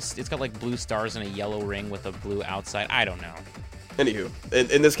it's got like blue stars and a yellow ring with a blue outside. I don't know. Anywho,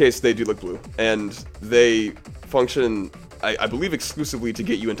 in this case, they do look blue, and they function, I believe, exclusively to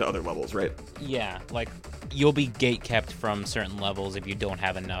get you into other levels, right? Yeah, like, you'll be gate-kept from certain levels if you don't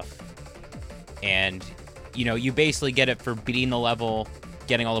have enough. And, you basically get it for beating the level,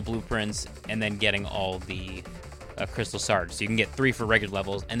 getting all the blueprints, and then getting all the crystal shards. So you can get 3 for regular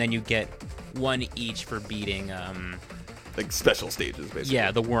levels, and then you get 1 each for beating... like special stages, basically.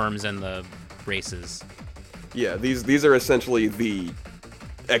 Yeah, the worms and the races. Yeah, these are essentially the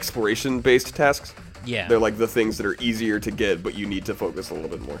exploration-based tasks. Yeah. They're like the things that are easier to get, but you need to focus a little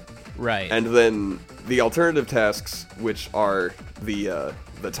bit more. Right. And then the alternative tasks, which are the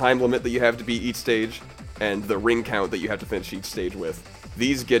time limit that you have to beat each stage, and the ring count that you have to finish each stage with.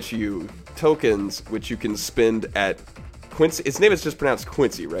 These get you tokens, which you can spend at Quincy. Its name is just pronounced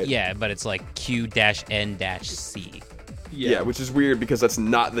Quincy, right? Yeah, but it's like Q-N-C. Yeah, which is weird because that's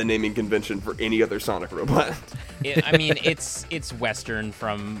not the naming convention for any other Sonic robot. It's Western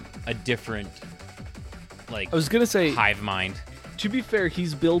from a different, like, I was gonna say, hive mind. To be fair,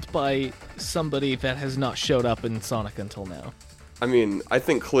 he's built by somebody that has not showed up in Sonic until now. I mean, I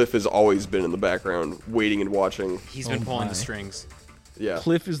think Cliff has always been in the background, waiting and watching. He's been pulling the strings. Yeah.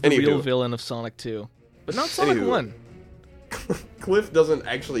 Cliff is the real villain of Sonic 2. But not Sonic 1. Cliff doesn't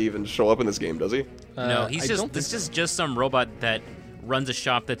actually even show up in this game, does he? No, this is just some robot that runs a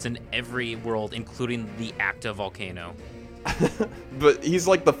shop that's in every world, including the active volcano. But he's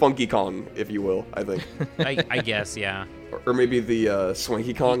like the Funky Kong, if you will, I think. I guess, yeah. Or maybe the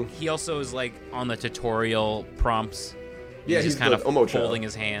Swanky Kong. He also is like on the tutorial prompts. Yeah, he's just kind of holding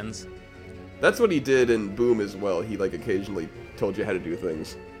his hands. That's what he did in Boom as well. He like occasionally told you how to do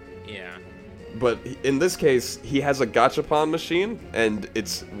things. Yeah. But in this case, he has a gachapon machine, and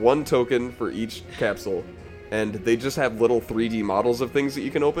it's 1 token for each capsule. And they just have little 3D models of things that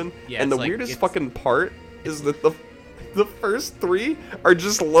you can open. Yeah, and the weirdest fucking part is that the first 3 are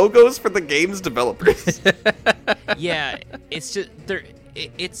just logos for the game's developers. Yeah, it's just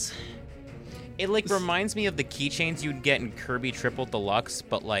it like reminds me of the keychains you'd get in Kirby Triple Deluxe,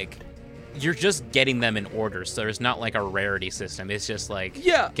 but like you're just getting them in order, so there's not like a rarity system. It's just like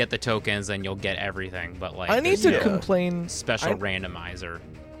get the tokens and you'll get everything. But like I need to complain. Special randomizer.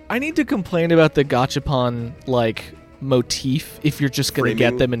 I need to complain about the gachapon like motif if you're just gonna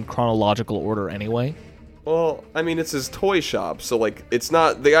get them in chronological order anyway. Well, I mean, it's his toy shop, so, like, it's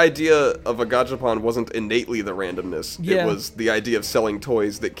not... The idea of a gachapon wasn't innately the randomness. Yeah. It was the idea of selling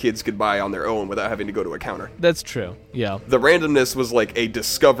toys that kids could buy on their own without having to go to a counter. That's true, yeah. The randomness was, like, a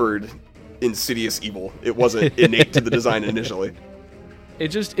discovered insidious evil. It wasn't innate to the design initially. It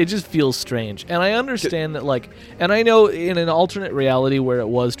just feels strange. And I understand that, like, and I know in an alternate reality where it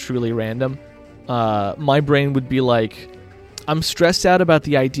was truly random, my brain would be like, I'm stressed out about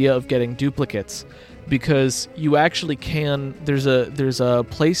the idea of getting duplicates, because you actually can. There's a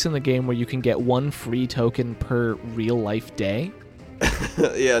place in the game where you can get one free token per real life day.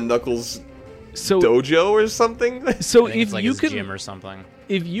 Yeah, Knuckles dojo or something. So I think if it's like you his can, gym or something.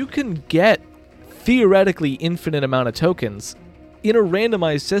 if you can get theoretically infinite amount of tokens in a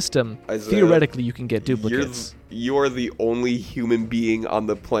randomized system, Isaiah, theoretically you can get duplicates. You're the only human being on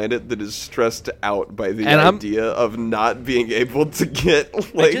the planet that is stressed out by the idea of not being able to get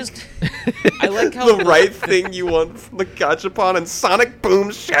I like how the right thing you want from the Gachapon and Sonic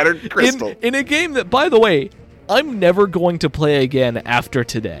Boom Shattered Crystal. In a game that, by the way, I'm never going to play again after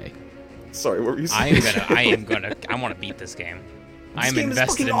today. Sorry, what were you saying? I want to beat this game. I'm game is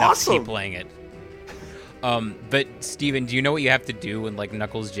invested fucking enough awesome. to keep playing it. But Steven, do you know what you have to do in like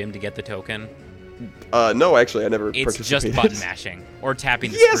Knuckles Gym to get the token? No, actually, I never It's participated. just button mashing or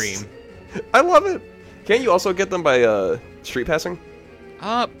tapping the Yes! screen. I love it. Can't you also get them by street passing?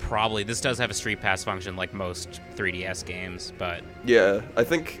 Probably. This does have a street pass function like most 3DS games, but Yeah, I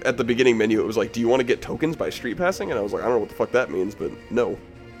think at the beginning menu it was like, do you want to get tokens by street passing? And I was like, I don't know what the fuck that means, but no.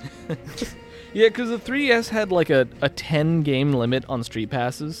 Yeah, because the 3DS had like a 10 game limit on street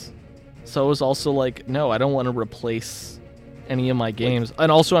passes. So I was also like, no, I don't want to replace any of my games.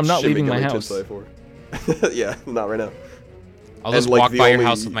 And also, I'm not leaving my house. Yeah, not right now. I'll just And, like, walk the by your only-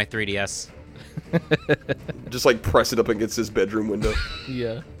 house with my 3DS. Just like press it up against his bedroom window.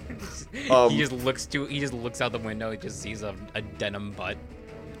 Yeah. He just looks out the window. He just sees a denim butt.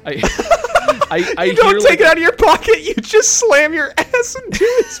 I You don't take it out of your pocket, you just slam your ass into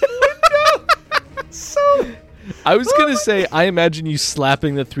his window. So... I was going to say, I imagine you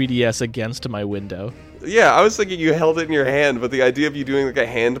slapping the 3DS against my window. Yeah, I was thinking you held it in your hand, but the idea of you doing like a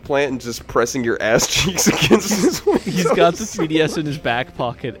hand plant and just pressing your ass cheeks against his window. He's got the 3DS in his back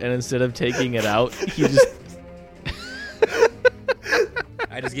pocket, and instead of taking it out, he just...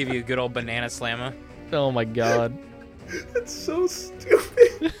 I just give you a good old banana slammer. Oh my god. It's so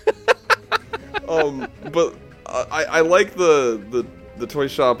stupid. But I like the toy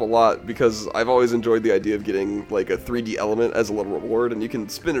shop a lot because I've always enjoyed the idea of getting like a 3D element as a little reward, and you can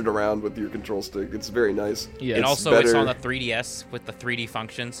spin it around with your control stick. It's very nice. Yeah. And It's also, it's better- on the 3DS with the 3D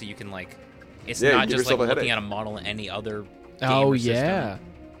function, so you can like, it's Yeah, not give just like yourself a looking headache. at a model in any other. Oh game or system. yeah.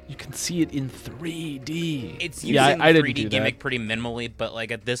 You can see it in 3D. It's using yeah, I the didn't 3D do gimmick that. pretty minimally, but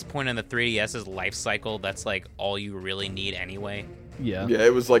like at this point in the 3DS's life cycle, that's like all you really need anyway. Yeah. Yeah,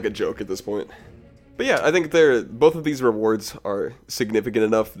 it was like a joke at this point. But yeah, I think both of these rewards are significant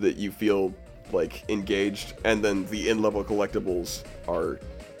enough that you feel like engaged, and then the in-level collectibles are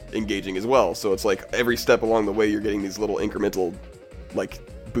engaging as well. So it's like every step along the way you're getting these little incremental like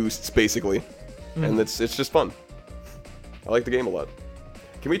boosts basically. And it's just fun. I like the game a lot.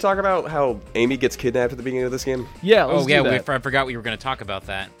 Can we talk about how Amy gets kidnapped at the beginning of this game? Yeah, let's do that. I forgot we were going to talk about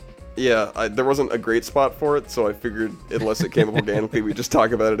that. Yeah, there wasn't a great spot for it, so I figured unless it came up organically, we'd just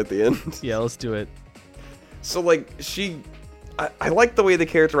talk about it at the end. Yeah, let's do it. So, like, I like the way they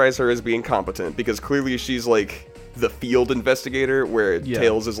characterize her as being competent, because clearly she's, like, the field investigator, where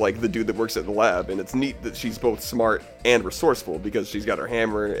Tails is, like, the dude that works at the lab, and it's neat that she's both smart and resourceful, because she's got her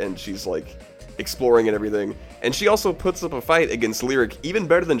hammer, and she's, like, exploring and everything. And she also puts up a fight against Lyric even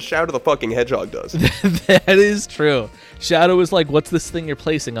better than Shadow the fucking Hedgehog does. That is true. Shadow is like, what's this thing you're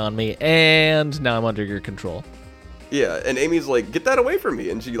placing on me? And now I'm under your control. Yeah, and Amy's like, get that away from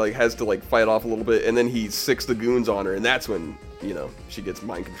me, and she like has to like fight off a little bit, and then he sicks the goons on her, and that's when, you know, she gets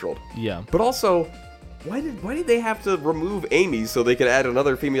mind controlled. Yeah. But also, why did they have to remove Amy so they could add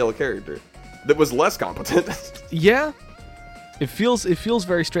another female character that was less competent? Yeah. It feels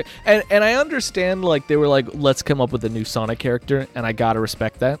very straight. And I understand, like, they were like, let's come up with a new Sonic character, and I gotta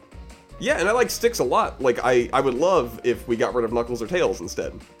respect that. Yeah, and I like Styx a lot. Like, I would love if we got rid of Knuckles or Tails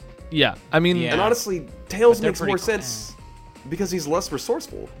instead. Yeah. I mean, Yeah. And honestly, Tails But they're makes pretty more cool. sense because he's less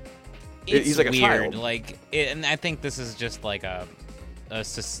resourceful. It's He's like a weird. child. And I think this is just like a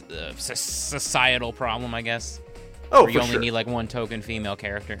societal problem, I guess. Oh, where you for only sure. need like one token female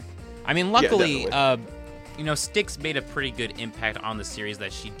character. I mean, luckily, definitely. you know, Styx made a pretty good impact on the series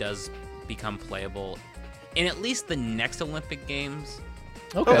that she does become playable in at least the next Olympic Games.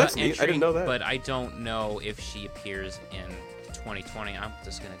 okay. Oh, that's neat. I didn't know that. But I don't know if she appears in 2020. I'm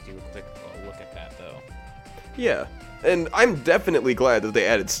just gonna do a quick look at that though. Yeah, and I'm definitely glad that they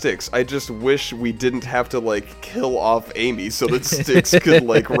added Styx. I just wish we didn't have to, like, kill off Amy so that Styx could,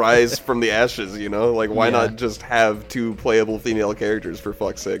 like, rise from the ashes, you know? Like, why Yeah. not just have two playable female characters, for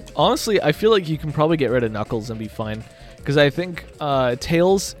fuck's sake? Honestly, I feel like you can probably get rid of Knuckles and be fine. Because I think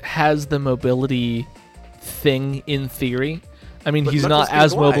Tails has the mobility thing in theory. I mean, he's Knuckles not can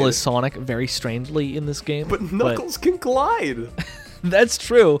as glide. mobile as Sonic, very strangely, in this game. But Knuckles can glide. That's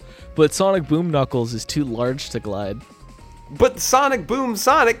true, but Sonic Boom Knuckles is too large to glide. But Sonic Boom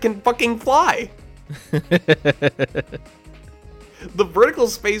Sonic can fucking fly. The vertical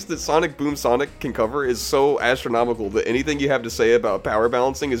space that Sonic Boom Sonic can cover is so astronomical that anything you have to say about power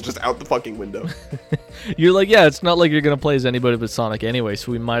balancing is just out the fucking window. You're like, yeah, it's not like you're going to play as anybody but Sonic anyway,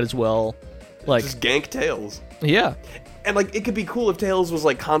 so we might as well, like... Just gank Tails. Yeah. And, like, it could be cool if Tails was,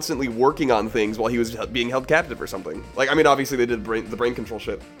 like, constantly working on things while he was being held captive or something. Like, I mean, obviously they did the brain control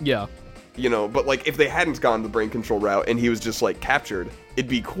shit. Yeah. You know, but, like, if they hadn't gone the brain control route and he was just, like, captured, it'd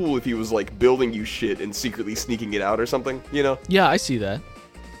be cool if he was, like, building you shit and secretly sneaking it out or something, you know? Yeah, I see that.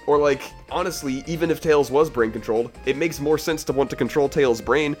 Or, like, honestly, even if Tails was brain controlled, it makes more sense to want to control Tails'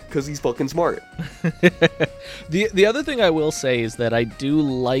 brain because he's fucking smart. The other thing I will say is that I do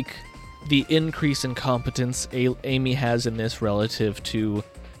like the increase in competence Amy has in this relative to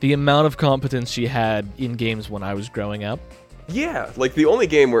the amount of competence she had in games when I was growing up. Yeah, like, the only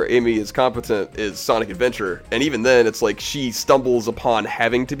game where Amy is competent is Sonic Adventure, and even then, it's like she stumbles upon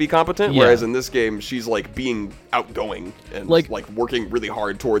having to be competent, Yeah. whereas in this game, she's, like, being outgoing and, Like- working really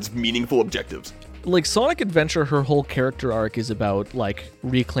hard towards meaningful objectives. Like, Sonic Adventure, her whole character arc is about, like,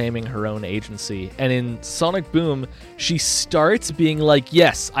 reclaiming her own agency. And in Sonic Boom, she starts being like,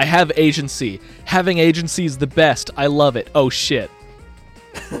 yes, I have agency. Having agency is the best. I love it. Oh, shit.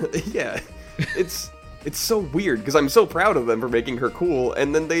 Yeah, it's so weird, because I'm so proud of them for making her cool,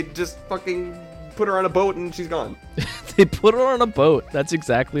 and then they just fucking put her on a boat and she's gone. They put her on a boat. That's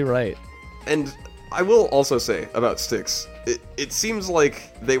exactly right. And I will also say about Styx, it seems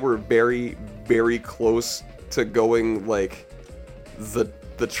like they were very, very close to going, like, the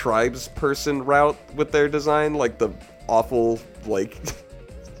tribes person route with their design, like the awful, like,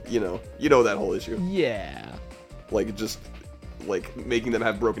 you know that whole issue. Yeah. Like, just, like, making them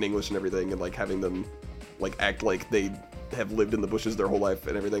have broken English and everything, and, like, having them, like, act like they have lived in the bushes their whole life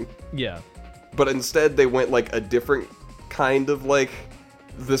and everything. Yeah. But instead, they went, like, a different kind of, like,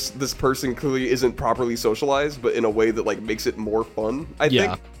 this person clearly isn't properly socialized, but in a way that, like, makes it more fun, I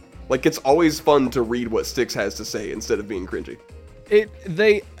Yeah. think. Like, it's always fun to read what Styx has to say instead of being cringy.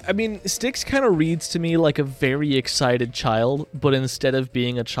 Styx kind of reads to me like a very excited child, but instead of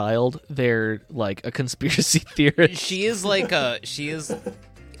being a child, they're like a conspiracy theorist. She is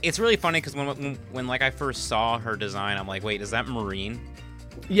it's really funny because when like I first saw her design, I'm like, wait, is that Marine?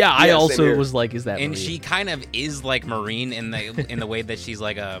 Yeah, I Yeah, same also here. was like, is that And Marie? she kind of is like Marine in the way that she's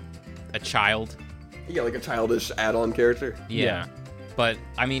like a child. Yeah, like a childish add-on character. Yeah. But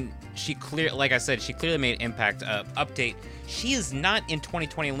I mean, like I said, she clearly made impact. Update. She is not in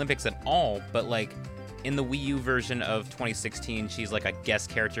 2020 Olympics at all, but like in the Wii U version of 2016, she's like a guest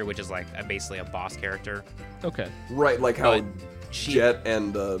character, which is like basically a boss character. Okay. Right, like how But she- Jet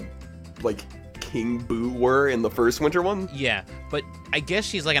and, like, King Boo were in the first Winter one. Yeah, but I guess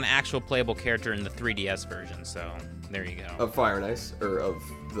she's like an actual playable character in the 3DS version, so there you go. Of Fire and Ice, or of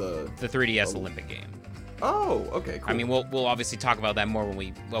the... The 3DS Olympic game. Oh, okay, cool. I mean, we'll obviously talk about that more when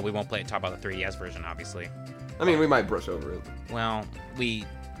we won't talk about the 3DS version, obviously. I mean, we might brush over it. Well, we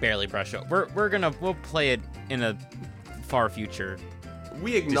barely brush over. We'll play it in a far future.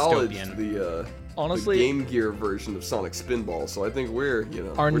 We acknowledged Dystopian. the Honestly, Game Gear version of Sonic Spinball, so I think we're,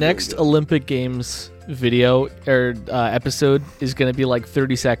 our we're next doing good. Olympic Games video or episode is going to be like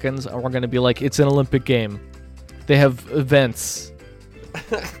 30 seconds, and we're going to be like, it's an Olympic game. They have events.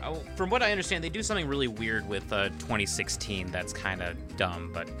 From what I understand, they do something really weird with 2016 that's kind of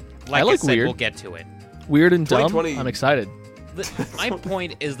dumb, but like I like said, weird. we'll get to it. Weird and dumb. 2020 I'm excited. My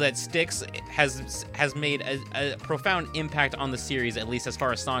point is that Styx has made a profound impact on the series, at least as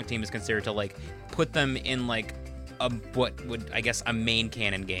far as Sonic Team is concerned, to like put them in like what would I guess a main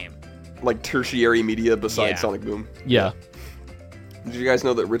canon game. Like tertiary media besides Yeah. Sonic Boom. Yeah. Did you guys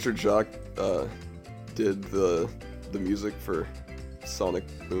know that Richard Jacques did the music for Sonic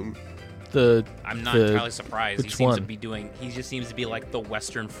Boom? I'm not The- entirely surprised. which one? He just seems to be like the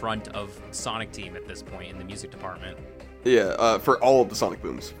Western Front of Sonic Team at this point in the music department. Yeah, for all of the Sonic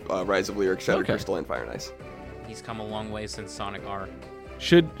Booms. Rise of Lyric, Shattered Okay. Crystal, and Fire and Ice. He's come a long way since Sonic R.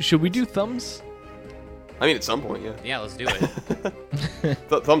 Should we do thumbs? I mean, at some point, yeah. Yeah, let's do it.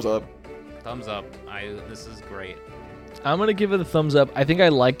 Thumbs up. Thumbs up. This is great. I'm gonna give it a thumbs up. I think I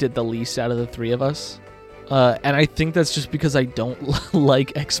liked it the least out of the three of us, and I think that's just because I don't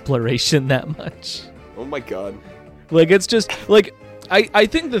like exploration that much. Oh my god. Like, it's just like I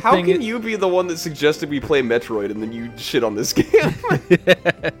think the How thing. can you be the one that suggested we play Metroid and then you shit on this game?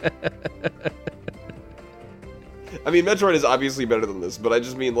 I mean, mean, Metroid is obviously better than this, but I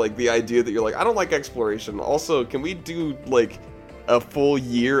just mean, like, the idea that you're like, I don't like exploration. Also, can we do, like, a full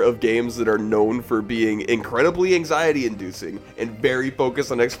year of games that are known for being incredibly anxiety-inducing and very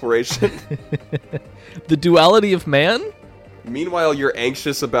focused on exploration? The duality of man? Meanwhile, you're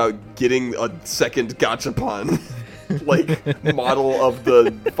anxious about getting a second Gachapon, like, model of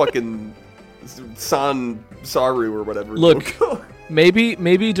the fucking San Saru or whatever. Look,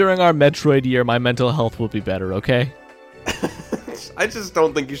 maybe during our Metroid year, my mental health will be better, okay? I just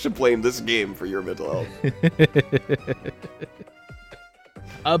don't think you should blame this game for your mental health.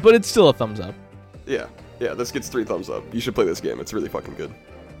 But it's still a thumbs up. Yeah, this gets 3 thumbs up. You should play this game. It's really fucking good.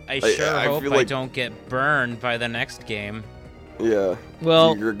 I hope I don't get burned by the next game. Yeah.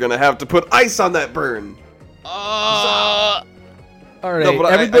 Well, you're gonna have to put ice on that burn. All right, No,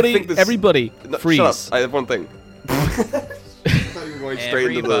 but everybody, No, freeze. Shut up. I have one thing. I thought you were going straight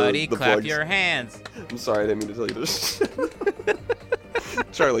Everybody into the clap plugs. your hands. I'm sorry, I didn't mean to tell you this.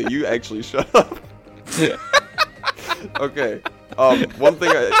 Charlie, you actually shut up. Okay. One thing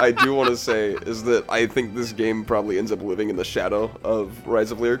I do want to say is that I think this game probably ends up living in the shadow of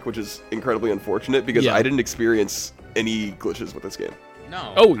Rise of Lyric, which is incredibly unfortunate because I didn't experience any glitches with this game.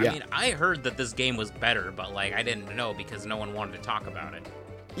 No. Oh, yeah. I mean, I heard that this game was better, but, like, I didn't know because no one wanted to talk about it.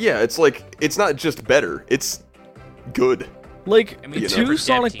 Yeah, it's like, it's not just better, it's good. Like, I mean, two for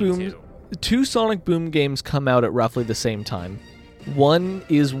Sonic Dev Team Boom, 2. 2 Sonic Boom games come out at roughly the same time. One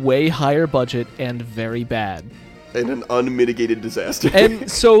is way higher budget and very bad. And an unmitigated disaster. And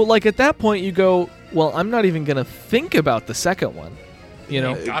so, like, at that point, you go, well, I'm not even going to think about the second one. You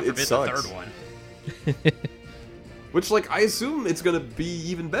know? God it forbid the sucks. third one. Which, like, I assume it's gonna be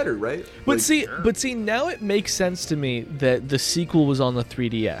even better, right? But Like, see, now it makes sense to me that the sequel was on the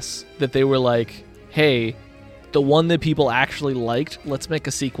 3DS. That they were like, hey, the one that people actually liked, let's make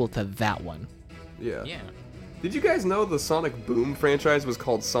a sequel to that one. Yeah. Yeah. Did you guys know the Sonic Boom franchise was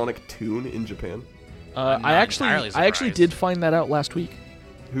called Sonic Toon in Japan? I'm I not actually entirely did find that out last week.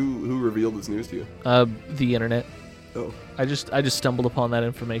 Who revealed this news to you? The internet. Oh. I just stumbled upon that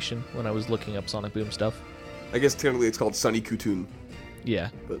information when I was looking up Sonic Boom stuff. I guess technically it's called Sunny Kutoon, Yeah.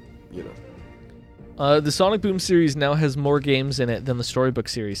 but, you know. The Sonic Boom series now has more games in it than the Storybook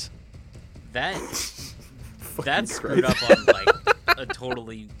series. That's Fucking screwed Christ. up on, like, a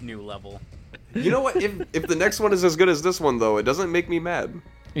totally new level. You know what? If the next one is as good as this one, though, it doesn't make me mad.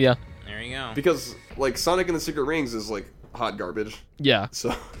 Yeah. There you go. Because, like, Sonic and the Secret Rings is, like, hot garbage. Yeah.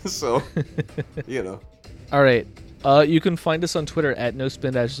 So you know. All right. You can find us on Twitter at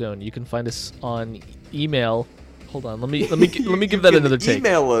NoSpin-Zone. You can find us on email. Hold on. Let me give that another take.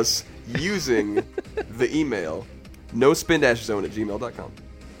 Email us using the email nospin-zone@gmail.com.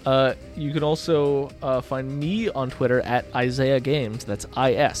 You can also find me on Twitter at Isaiah Games. That's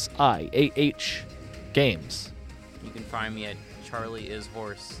ISIAH Games. You can find me at Charlie is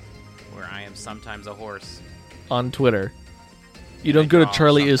Horse, where I am sometimes a horse. On Twitter. You don't go to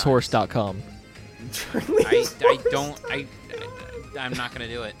sometimes. charlieishorse.com. I'm not gonna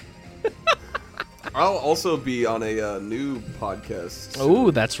do it. I'll also be on a new podcast.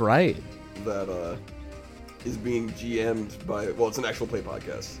 Oh, that's right. That is being GM'd by, well, it's an actual play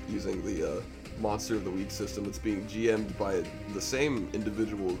podcast using the Monster of the Week system. It's being GM'd by the same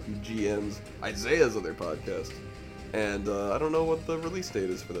individual who GMs Isaiah's other podcast. And I don't know what the release date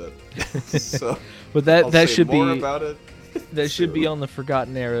is for that. So, But I'll that say should more be about it. that should be soon. on the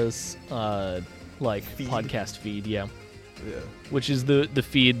Forgotten Eras Feed. podcast feed, yeah. Yeah. Which is the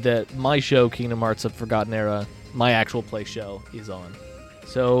feed that my show, Kingdom Hearts of Forgotten Era, my actual play show, is on.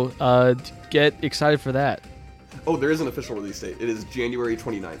 So get excited for that. Oh, there is an official release date. It is January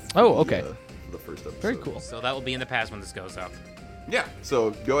 29th. Oh, okay. The first episode. Very cool. So that will be in the past when this goes up. Yeah.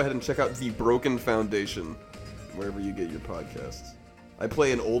 So go ahead and check out The Broken Foundation, wherever you get your podcasts. I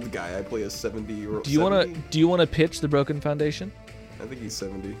play an old guy. I play a 70-year-old. Do you wanna pitch the Broken Foundation? I think he's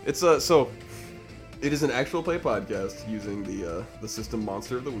 70. It's so it is an actual play podcast using the system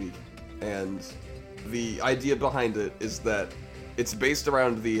Monster of the Week, and the idea behind it is that it's based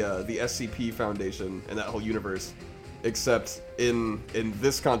around the SCP Foundation and that whole universe, except in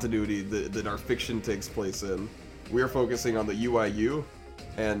this continuity that our fiction takes place in, we're focusing on the UIU,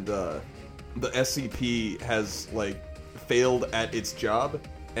 and the SCP has like failed at its job,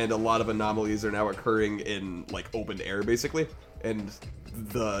 and a lot of anomalies are now occurring in like open air basically, and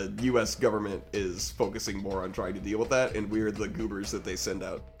the US government is focusing more on trying to deal with that, and we're the goobers that they send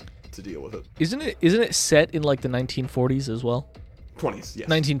out to deal with it. Isn't it set in like the 1940s as well? 20s, yes.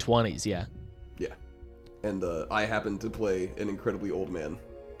 1920s, yeah. Yeah. And I happen to play an incredibly old man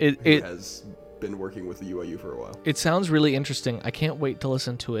It who has been working with the UIU for a while. it sounds really interesting. I can't wait to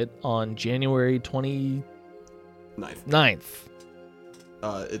listen to it on January 29th. 9th.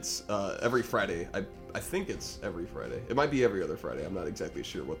 It's every Friday. I think it's every Friday. It might be every other Friday. I'm not exactly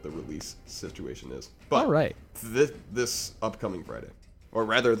sure what the release situation is. But all right. This upcoming Friday. Or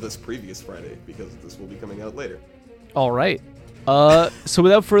rather, this previous Friday, because this will be coming out later. All right. So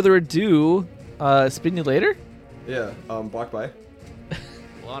without further ado, spin you later? Yeah, block by.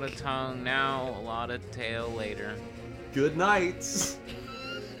 A lot of tongue now, a lot of tail later. Good nights.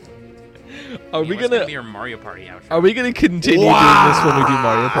 Are we gonna be your Mario Party outro? Are we gonna continue doing this when we do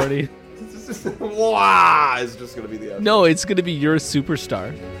Mario Party? Wow, it's just gonna be the outro. No, it's gonna be your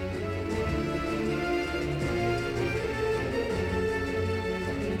superstar.